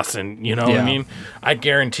boss, and what I mean? I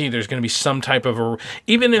guarantee there's going to be some type of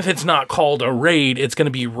even if it's not called a raid, it's going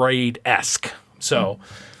to be raid-esque. So...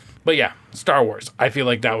 But yeah, Star Wars. I feel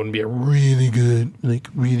like that would be a really good, like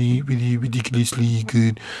really, really ridiculously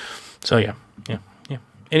good. So yeah.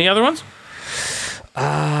 Any other ones?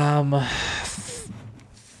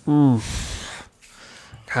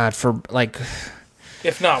 God, for like...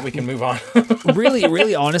 If not, we can move on.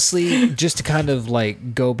 really, honestly, just to kind of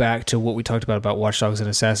like go back to what we talked about Watch Dogs and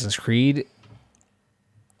Assassin's Creed,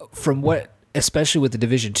 from what, especially with the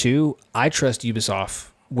Division 2, I trust Ubisoft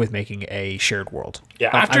with making a shared world.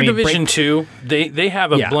 Yeah, after Division 2, they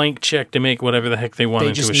have a blank check to make whatever the heck they want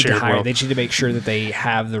into a shared world. They just need to make sure that they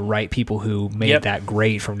have the right people who made that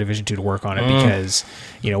great from Division 2 to work on it, because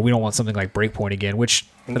we don't want something like Breakpoint again, which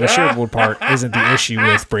the shared world part isn't the issue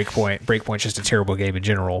with Breakpoint. Breakpoint's just a terrible game in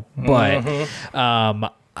general. But run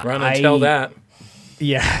and tell that.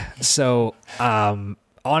 Yeah. So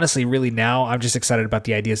honestly, really now, I'm just excited about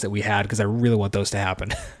the ideas that we had, because I really want those to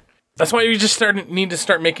happen. That's why we just need to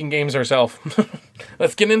start making games ourselves.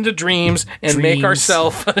 Let's get into Dreams and make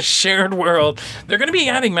ourselves a shared world. They're going to be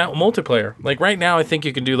adding multiplayer. Like right now, I think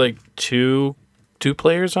you can do like two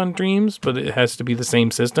players on Dreams, but it has to be the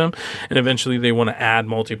same system. And eventually they want to add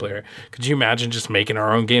multiplayer. Could you imagine just making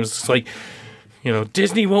our own games? It's like,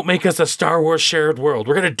 Disney won't make us a Star Wars shared world.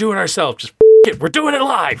 We're going to do it ourselves. Just it. We're doing it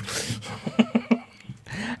live.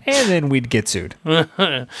 And then we'd get sued.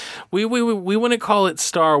 We wouldn't call it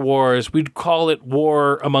Star Wars. We'd call it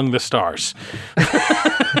War Among the Stars.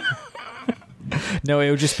 No, it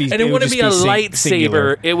would just be. And it wouldn't be a lightsaber.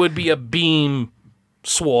 Singular. It would be a beam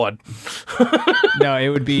sword. No, it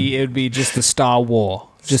would be just the Star War,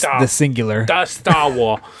 just the singular. The Star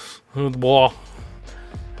War. War.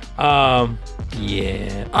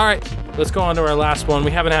 Yeah. All right. Let's go on to our last one.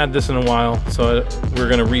 We haven't had this in a while, so we're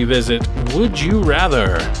going to revisit Would You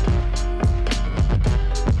Rather?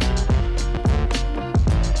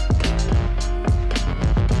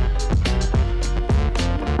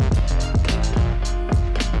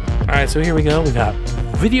 All right, so here we go. We got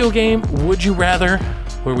video game Would You Rather,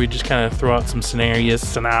 where we just kind of throw out some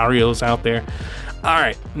scenarios out there. All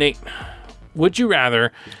right, Nate. Would you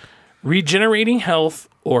rather regenerating health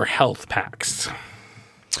or health packs?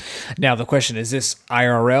 Now the question is: this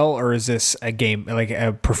IRL or is this a game, like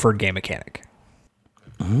a preferred game mechanic?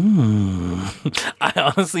 I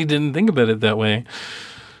honestly didn't think about it that way.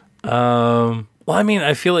 Well, I mean,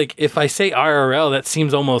 I feel like if I say IRL, that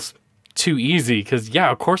seems almost too easy because,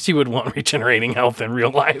 yeah, of course you would want regenerating health in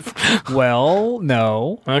real life. Well,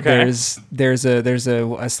 no. Okay. There's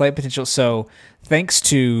a slight potential. So thanks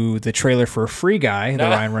to the trailer for Free Guy, the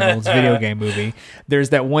Ryan Reynolds video game movie, there's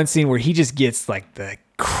that one scene where he just gets like the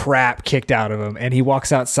crap kicked out of him and he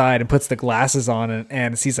walks outside and puts the glasses on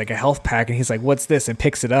and sees like a health pack and he's like, what's this? And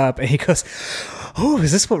picks it up and he goes, oh,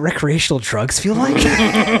 is this what recreational drugs feel like?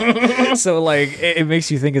 So like it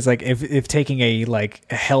makes you think it's like if taking a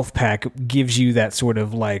health pack gives you that sort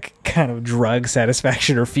of like kind of drug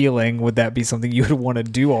satisfaction or feeling, would that be something you would want to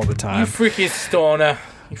do all the time? You freaking stoner.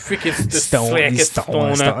 You freaking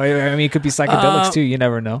stoner. I mean, it could be psychedelics too. You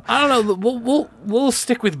never know. I don't know. We'll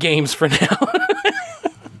stick with games for now.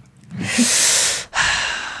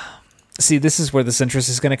 See, this is where the centrist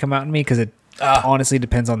is going to come out in me because it honestly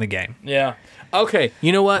depends on the game. Yeah. Okay.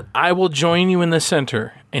 You know what? I will join you in the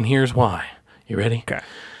center, and here's why. You ready? Okay.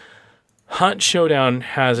 Hunt Showdown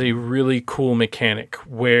has a really cool mechanic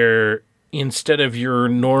where instead of your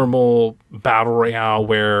normal battle royale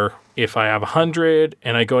where if I have 100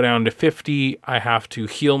 and I go down to 50, I have to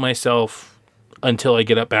heal myself until I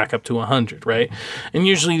get back up to 100, right? And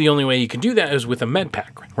usually the only way you can do that is with a med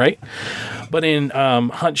pack, right? But in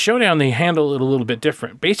Hunt Showdown, they handle it a little bit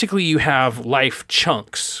different. Basically, you have life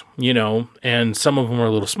chunks, and some of them are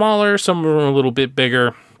a little smaller, some of them are a little bit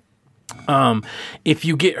bigger. If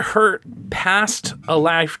you get hurt past a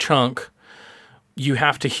life chunk, you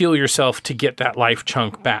have to heal yourself to get that life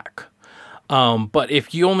chunk back. But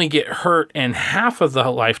if you only get hurt and half of the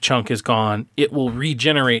life chunk is gone, it will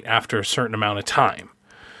regenerate after a certain amount of time.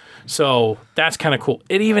 So that's kind of cool.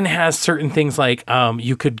 It even has certain things like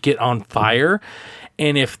you could get on fire,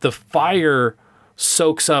 and if the fire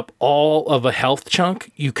soaks up all of a health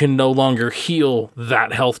chunk, you can no longer heal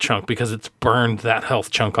that health chunk because it's burned that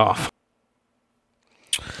health chunk off.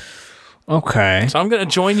 Okay. So I'm going to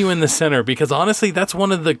join you in the center because honestly, that's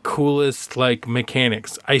one of the coolest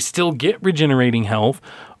mechanics. I still get regenerating health,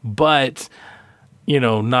 but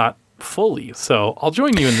not fully. So I'll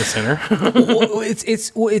join you in the center.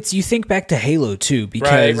 It's you think back to Halo 2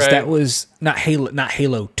 because right. that was not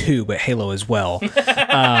Halo 2, but Halo as well. No,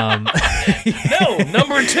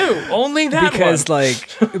 number 2, only that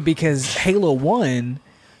one. Because Halo 1,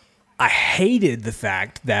 I hated the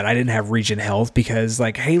fact that I didn't have regen health because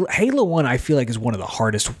Halo 1 I feel like is one of the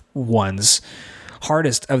hardest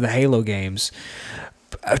of the Halo games.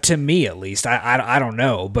 To me, at least, I don't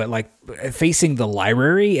know, but facing the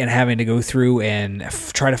library and having to go through and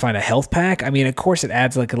try to find a health pack. I mean, of course, it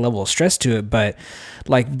adds a level of stress to it, but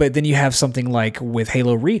then you have something like with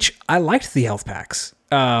Halo Reach. I liked the health packs,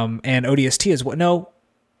 and ODST as well. No,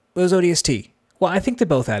 it was ODST. Well, I think they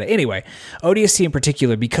both had it. Anyway, ODST in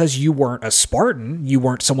particular, because you weren't a Spartan, you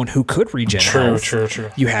weren't someone who could regen health. True.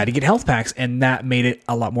 You had to get health packs, and that made it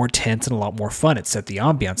a lot more tense and a lot more fun. It set the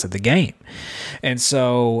ambiance of the game. And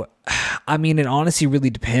so, I mean, it honestly really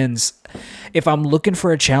depends. If I'm looking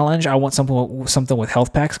for a challenge, I want something with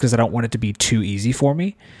health packs because I don't want it to be too easy for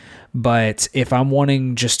me. But if I'm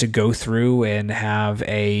wanting just to go through and have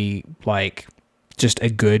just a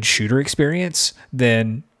good shooter experience,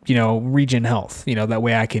 then regen health, that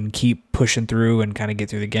way I can keep pushing through and kind of get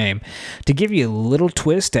through the game. To give you a little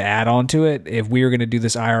twist to add on to it, if we were going to do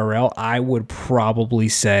this IRL, I would probably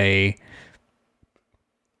say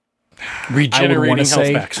regenerating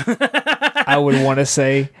health packs. I would want to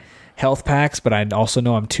say health packs, but I also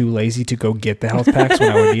know I'm too lazy to go get the health packs when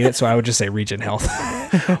I would need it, so I would just say regen health.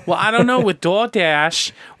 Well, I don't know. With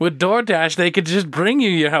DoorDash, they could just bring you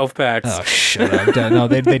your health packs. Oh, shut up. No,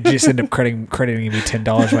 they just end up crediting me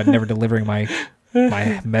 $10 by never delivering my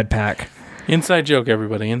med pack. Inside joke,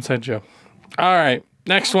 everybody. Inside joke. All right.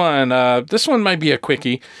 Next one. This one might be a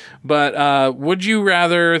quickie, but would you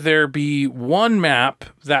rather there be one map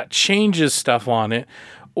that changes stuff on it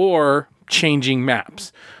or changing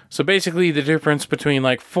maps? So basically the difference between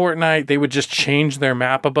like Fortnite, they would just change their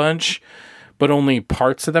map a bunch, but only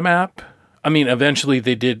parts of the map. I mean, eventually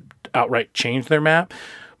they did outright change their map.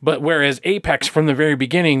 But whereas Apex from the very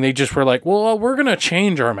beginning, they just were like, well, we're going to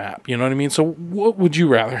change our map. You know what I mean? So what would you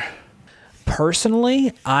rather?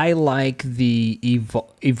 Personally, I like the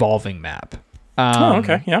evolving map.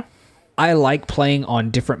 Okay. Yeah. I like playing on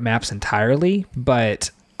different maps entirely, but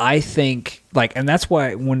I think and that's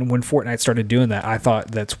why when Fortnite started doing that, I thought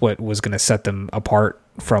that's what was going to set them apart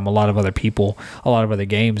from a lot of other people, a lot of other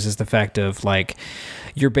games, is the fact of like,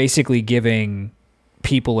 you're basically giving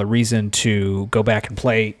people a reason to go back and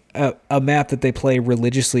play a map that they play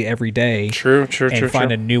religiously every day. True. And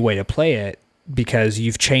find a new way to play it because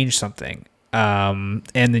you've changed something. And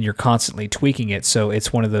then you're constantly tweaking it. So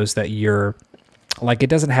it's one of those that you're like, it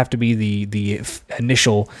doesn't have to be the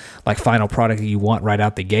initial like final product that you want right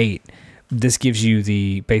out the gate. This gives you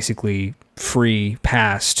the basically free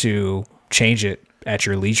pass to change it at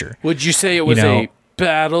your leisure. Would you say it was a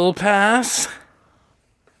battle pass?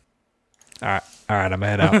 All right, I'm gonna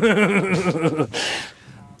head out.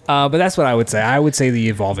 But that's what I would say. I would say the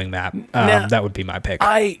evolving map. Now, that would be my pick.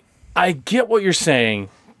 I get what you're saying,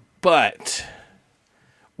 but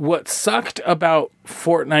what sucked about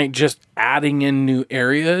Fortnite just adding in new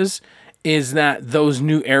areas is that those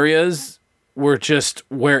new areas were just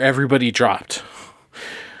where everybody dropped.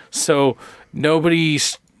 So nobody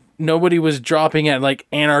was dropping at like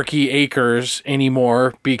Anarchy Acres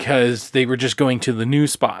anymore because they were just going to the new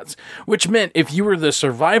spots, which meant if you were the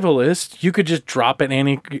survivalist, you could just drop at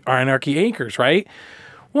Anarchy Acres, right?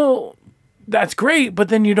 Well, that's great, but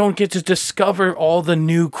then you don't get to discover all the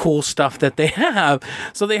new cool stuff that they have.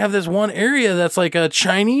 So they have this one area that's like a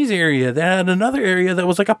Chinese area. They had another area that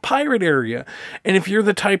was like a pirate area. And if you're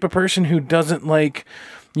the type of person who doesn't like,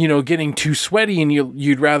 getting too sweaty and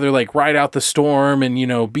you'd rather like ride out the storm and,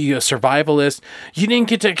 be a survivalist, you didn't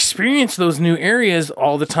get to experience those new areas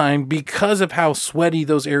all the time because of how sweaty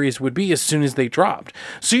those areas would be as soon as they dropped.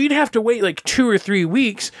 So you'd have to wait like 2 or 3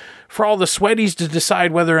 weeks for all the sweaties to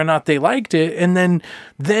decide whether or not they liked it. And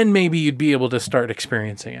then maybe you'd be able to start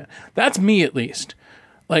experiencing it. That's me, at least.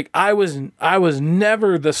 Like I was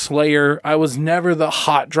never the slayer. I was never the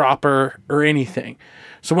hot dropper or anything.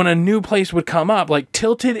 So when a new place would come up, like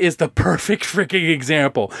Tilted is the perfect freaking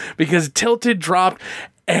example because Tilted dropped,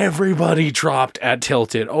 everybody dropped at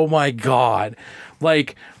Tilted. Oh my God.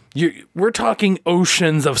 Like we're talking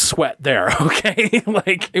oceans of sweat there. Okay.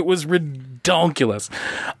 Like it was ridiculous.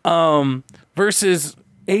 Versus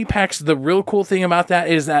Apex. The real cool thing about that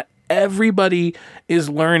is that everybody is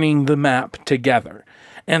learning the map together.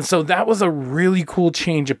 And so that was a really cool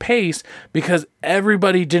change of pace because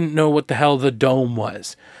everybody didn't know what the hell the dome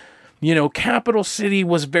was. Capital City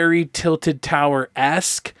was very Tilted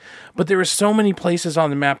Tower-esque, but there were so many places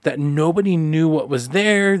on the map that nobody knew what was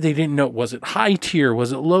there. They didn't know, was it high tier?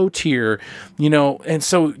 Was it low tier? And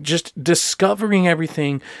so just discovering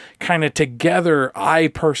everything kind of together, I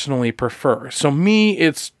personally prefer. So me,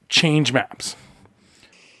 it's change maps.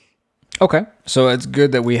 Okay. So it's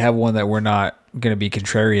good that we have one that we're not going to be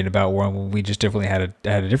contrarian about, one we just definitely had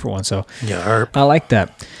a different one. So yeah, I like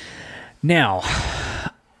that. Now,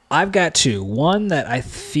 I've got two. One that I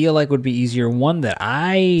feel like would be easier. One that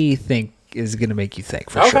I think is going to make you think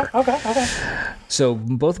for sure. Okay. So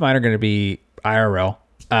both mine are going to be IRL,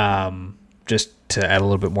 just to add a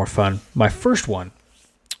little bit more fun. My first one,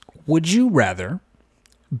 would you rather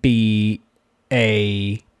be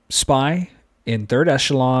a spy in Third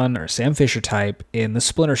Echelon or Sam Fisher type in the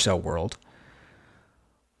Splinter Cell world,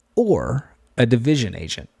 or a Division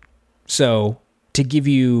agent? So to give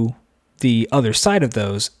you the other side of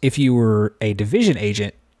those, if you were a Division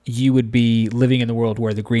agent, you would be living in the world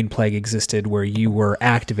where the Green Plague existed, where you were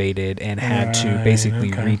activated and had to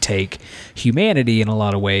basically retake humanity in a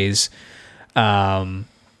lot of ways,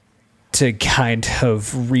 to kind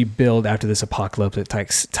of rebuild after this apocalyptic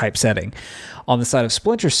type setting. On the side of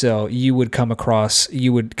Splinter Cell, you would kind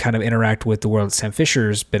of interact with the world that Sam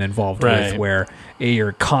Fisher's been involved with, where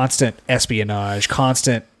you're constant espionage,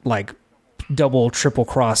 constant like double, triple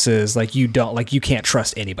crosses, like you can't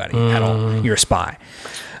trust anybody at all. You're a spy.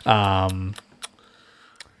 That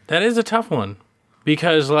is a tough one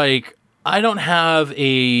because like I don't have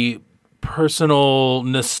a personal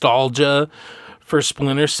nostalgia for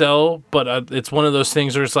Splinter Cell, but it's one of those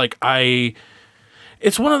things where it's like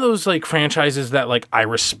it's one of those like franchises that like I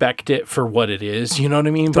respect it for what it is, you know what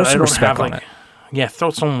I mean? Throw some respect on it. Yeah, throw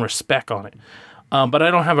some respect on it. but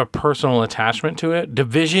I don't have a personal attachment to it.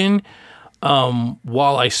 Division,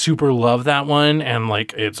 while I super love that one, and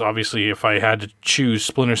like it's obviously if I had to choose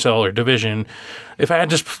Splinter Cell or Division, if I had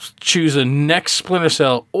to choose a next Splinter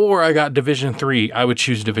Cell or I got Division 3, I would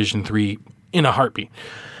choose Division 3 in a heartbeat.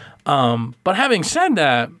 But having said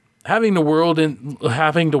that, having the world and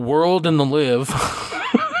the live,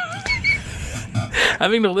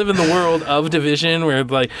 having to live in the world of Division where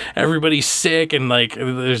like everybody's sick and like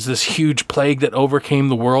there's this huge plague that overcame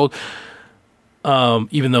the world.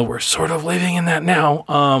 Even though we're sort of living in that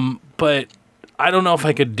now, but I don't know if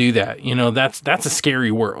I could do that. You know, that's a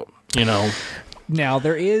scary world. You know. Now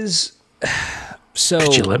there is. So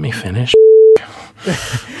could you let me finish?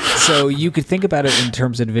 So you could think about it in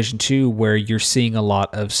terms of Division 2, where you're seeing a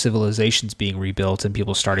lot of civilizations being rebuilt and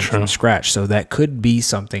people starting from scratch. So that could be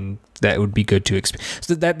something that would be good to experience.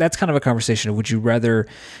 So that's kind of a conversation. Would you rather,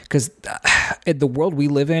 because in the world we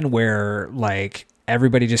live in where like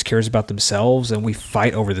everybody just cares about themselves and we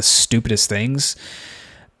fight over the stupidest things,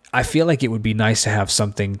 I feel like it would be nice to have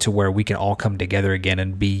something to where we can all come together again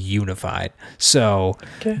and be unified. So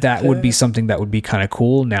that would be something that would be kind of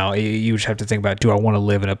cool. Now, you just have to think about, do I want to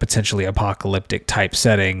live in a potentially apocalyptic type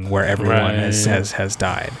setting where everyone has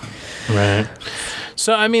died? Right.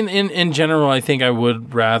 So, I mean, in general, I think I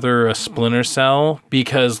would rather a Splinter Cell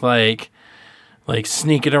because, like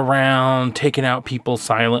sneaking around, taking out people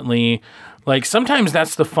silently. Like, sometimes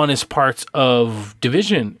that's the funnest parts of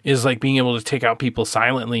Division is, like, being able to take out people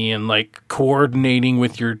silently and, like, coordinating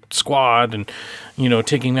with your squad and, you know,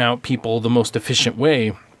 taking out people the most efficient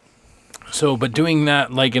way. So, but doing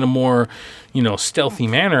that, like, in a more, you know, stealthy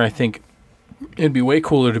manner, I think it'd be way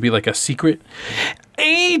cooler to be, like, a secret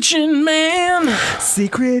agent, man.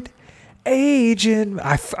 Secret agent.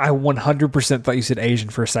 I 100% thought you said Asian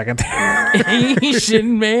for a second.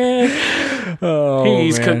 Asian man. Oh,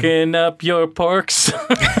 he's man. cooking up your porks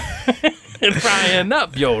and frying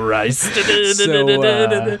up your rice.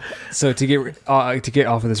 So to get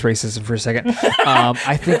off of this racism for a second,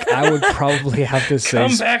 I think I would probably have to say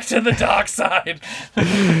come back to the dark side.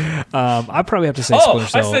 I'd probably have to say Splinter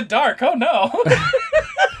Cell. I said dark. Oh no.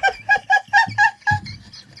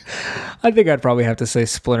 I think I'd probably have to say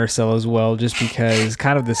Splinter Cell as well, just because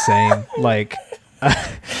kind of the same. Like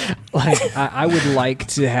I would like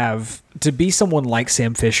to be someone like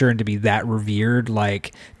Sam Fisher and to be that revered,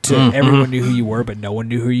 like to everyone knew who you were, but no one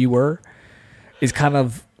knew who you were, is kind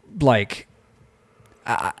of like,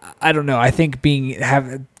 I don't know. I think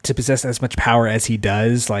to possess as much power as he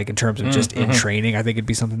does, like in terms of just in training, I think it'd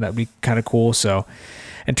be something that would be kind of cool. So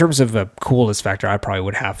in terms of a coolest factor, I probably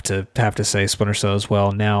would have to say Splinter Cell as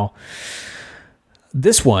well. Now,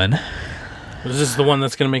 this one. Is this the one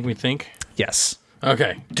that's going to make me think? Yes.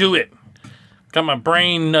 Okay, do it. Got my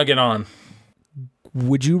brain nugget on.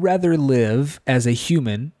 Would you rather live as a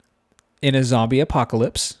human in a zombie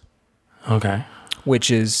apocalypse? Okay.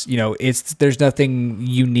 Which is, you know, there's nothing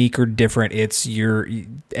unique or different. It's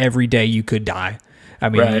every day you could die. I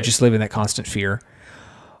mean, you just live in that constant fear.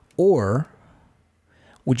 Or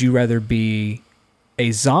would you rather be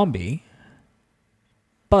a zombie,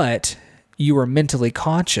 but you were mentally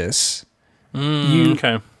conscious?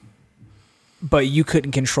 Okay. But you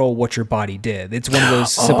couldn't control what your body did. It's one of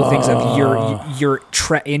those simple things of you're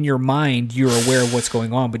in your mind, you're aware of what's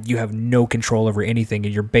going on, but you have no control over anything,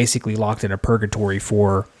 and you're basically locked in a purgatory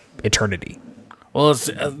for eternity. Well, it's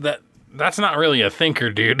that's not really a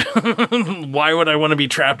thinker, dude. Why would I want to be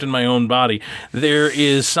trapped in my own body? There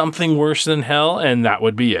is something worse than hell, and that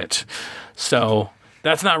would be it. So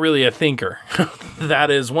that's not really a thinker.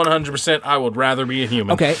 That is 100%. I would rather be a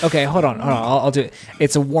human. Okay. Hold on. I'll do it.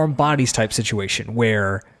 It's a warm bodies type situation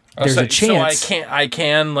where there's a chance. So I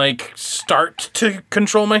can like start to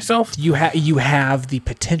control myself. You have the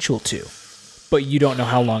potential to, but you don't know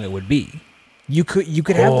how long it would be. You could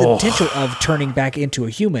have the potential of turning back into a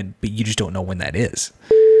human, but you just don't know when that is.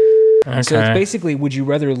 Okay. So it's basically, would you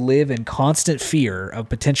rather live in constant fear of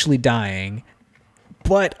potentially dying,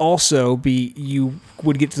 but also you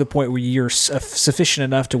would get to the point where you're sufficient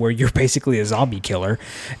enough to where you're basically a zombie killer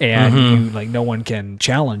and you like no one can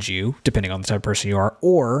challenge you depending on the type of person you are,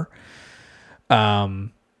 or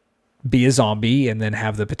be a zombie and then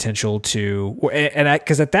have the potential to,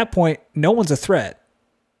 because at that point no one's a threat,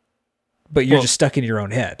 but you're just stuck in your own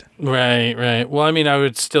head. Right. Well, I mean, I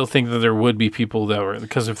would still think that there would be people that were,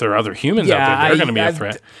 because if there are other humans out there, they're going to be a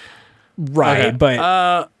threat. Right, okay.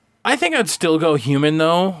 But I think I'd still go human,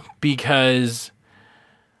 though, because,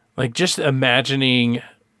 like, just imagining,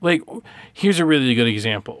 like, here's a really good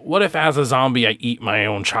example. What if, as a zombie, I eat my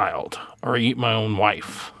own child or I eat my own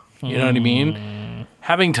wife? You know what I mean?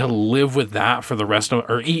 having to live with that for the rest of,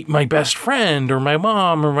 or eat my best friend or my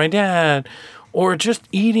mom or my dad, or just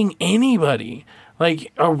eating anybody.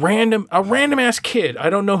 Like a random ass kid.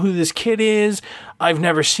 I don't know who this kid is. I've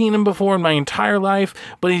never seen him before in my entire life,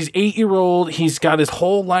 but he's 8-year-old. He's got his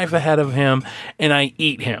whole life ahead of him, and I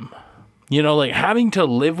eat him. You know, like having to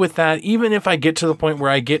live with that, even if I get to the point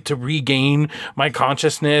where I get to regain my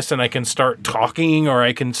consciousness and I can start talking, or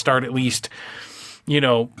I can start at least, you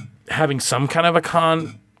know, having some kind of a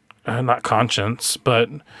not conscience, but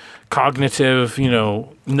cognitive, you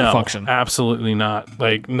know, no, function. Absolutely not.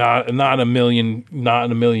 Like not in a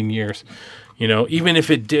million years. You know, even if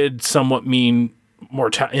it did somewhat mean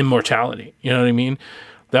immortality, you know what I mean?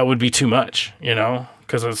 That would be too much, you know,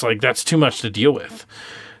 because it's like that's too much to deal with.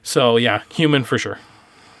 So yeah, human for sure.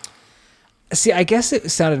 See, I guess it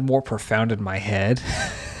sounded more profound in my head.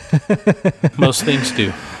 Most things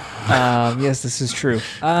do. Yes, this is true.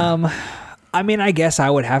 I mean, I guess I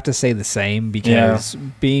would have to say the same, because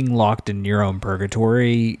being locked in your own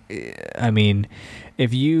purgatory, I mean,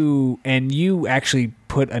 if you actually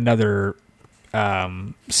put another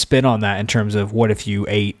spin on that in terms of what if you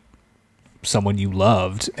ate someone you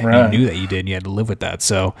loved and you knew that you did and you had to live with that.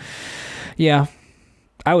 So, yeah,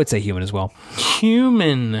 I would say human as well.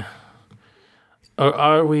 Human. Or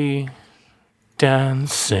are we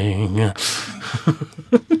dancing?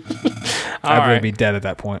 I'd really be dead at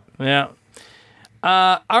that point. Yeah.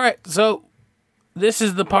 All right. So this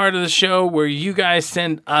is the part of the show where you guys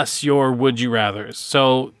send us your would you rathers.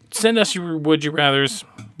 So send us your would you rathers.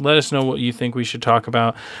 Let us know what you think we should talk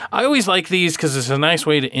about. I always like these because it's a nice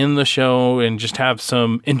way to end the show and just have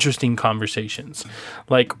some interesting conversations.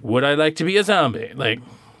 Like, would I like to be a zombie? Like,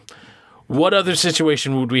 what other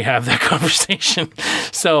situation would we have that conversation?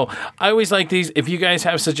 So I always like these. If you guys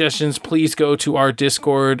have suggestions, please go to our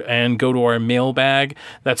Discord and go to our mailbag.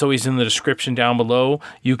 That's always in the description down below.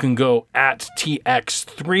 You can go at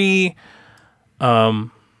TX3,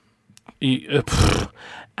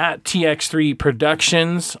 at TX3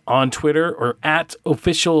 Productions on Twitter, or at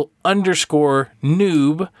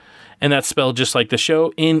official_noob. And that's spelled just like the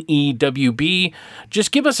show, NEWB.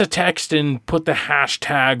 Just give us a text and put the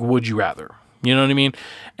hashtag would you rather. You know what I mean?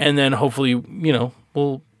 And then hopefully, you know,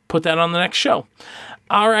 we'll put that on the next show.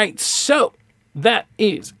 All right, so that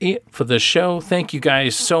is it for the show. Thank you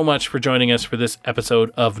guys so much for joining us for this episode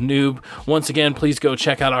of Noob. Once again, please go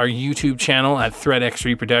check out our YouTube channel at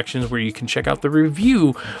ThreadX3 Productions, where you can check out the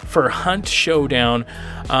review for Hunt Showdown.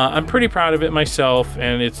 I'm pretty proud of it myself,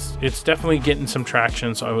 and it's definitely getting some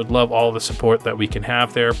traction, so I would love all the support that we can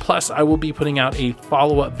have there. Plus, I will be putting out a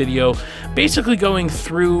follow-up video, basically going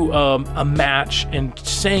through a match and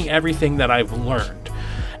saying everything that I've learned.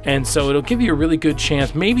 And so it'll give you a really good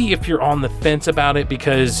chance, maybe if you're on the fence about it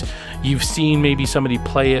because you've seen maybe somebody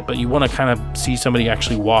play it, but you want to kind of see somebody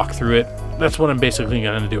actually walk through it. That's what I'm basically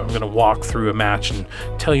going to do. I'm going to walk through a match and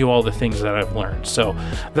tell you all the things that I've learned. So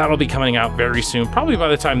that'll be coming out very soon. Probably by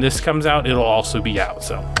the time this comes out, it'll also be out.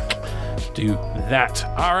 So do that.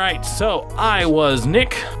 All right. So I was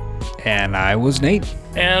Nick. And I was Nate.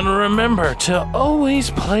 And remember to always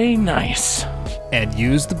play nice. And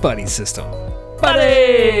use the buddy system.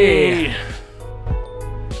 Buddy!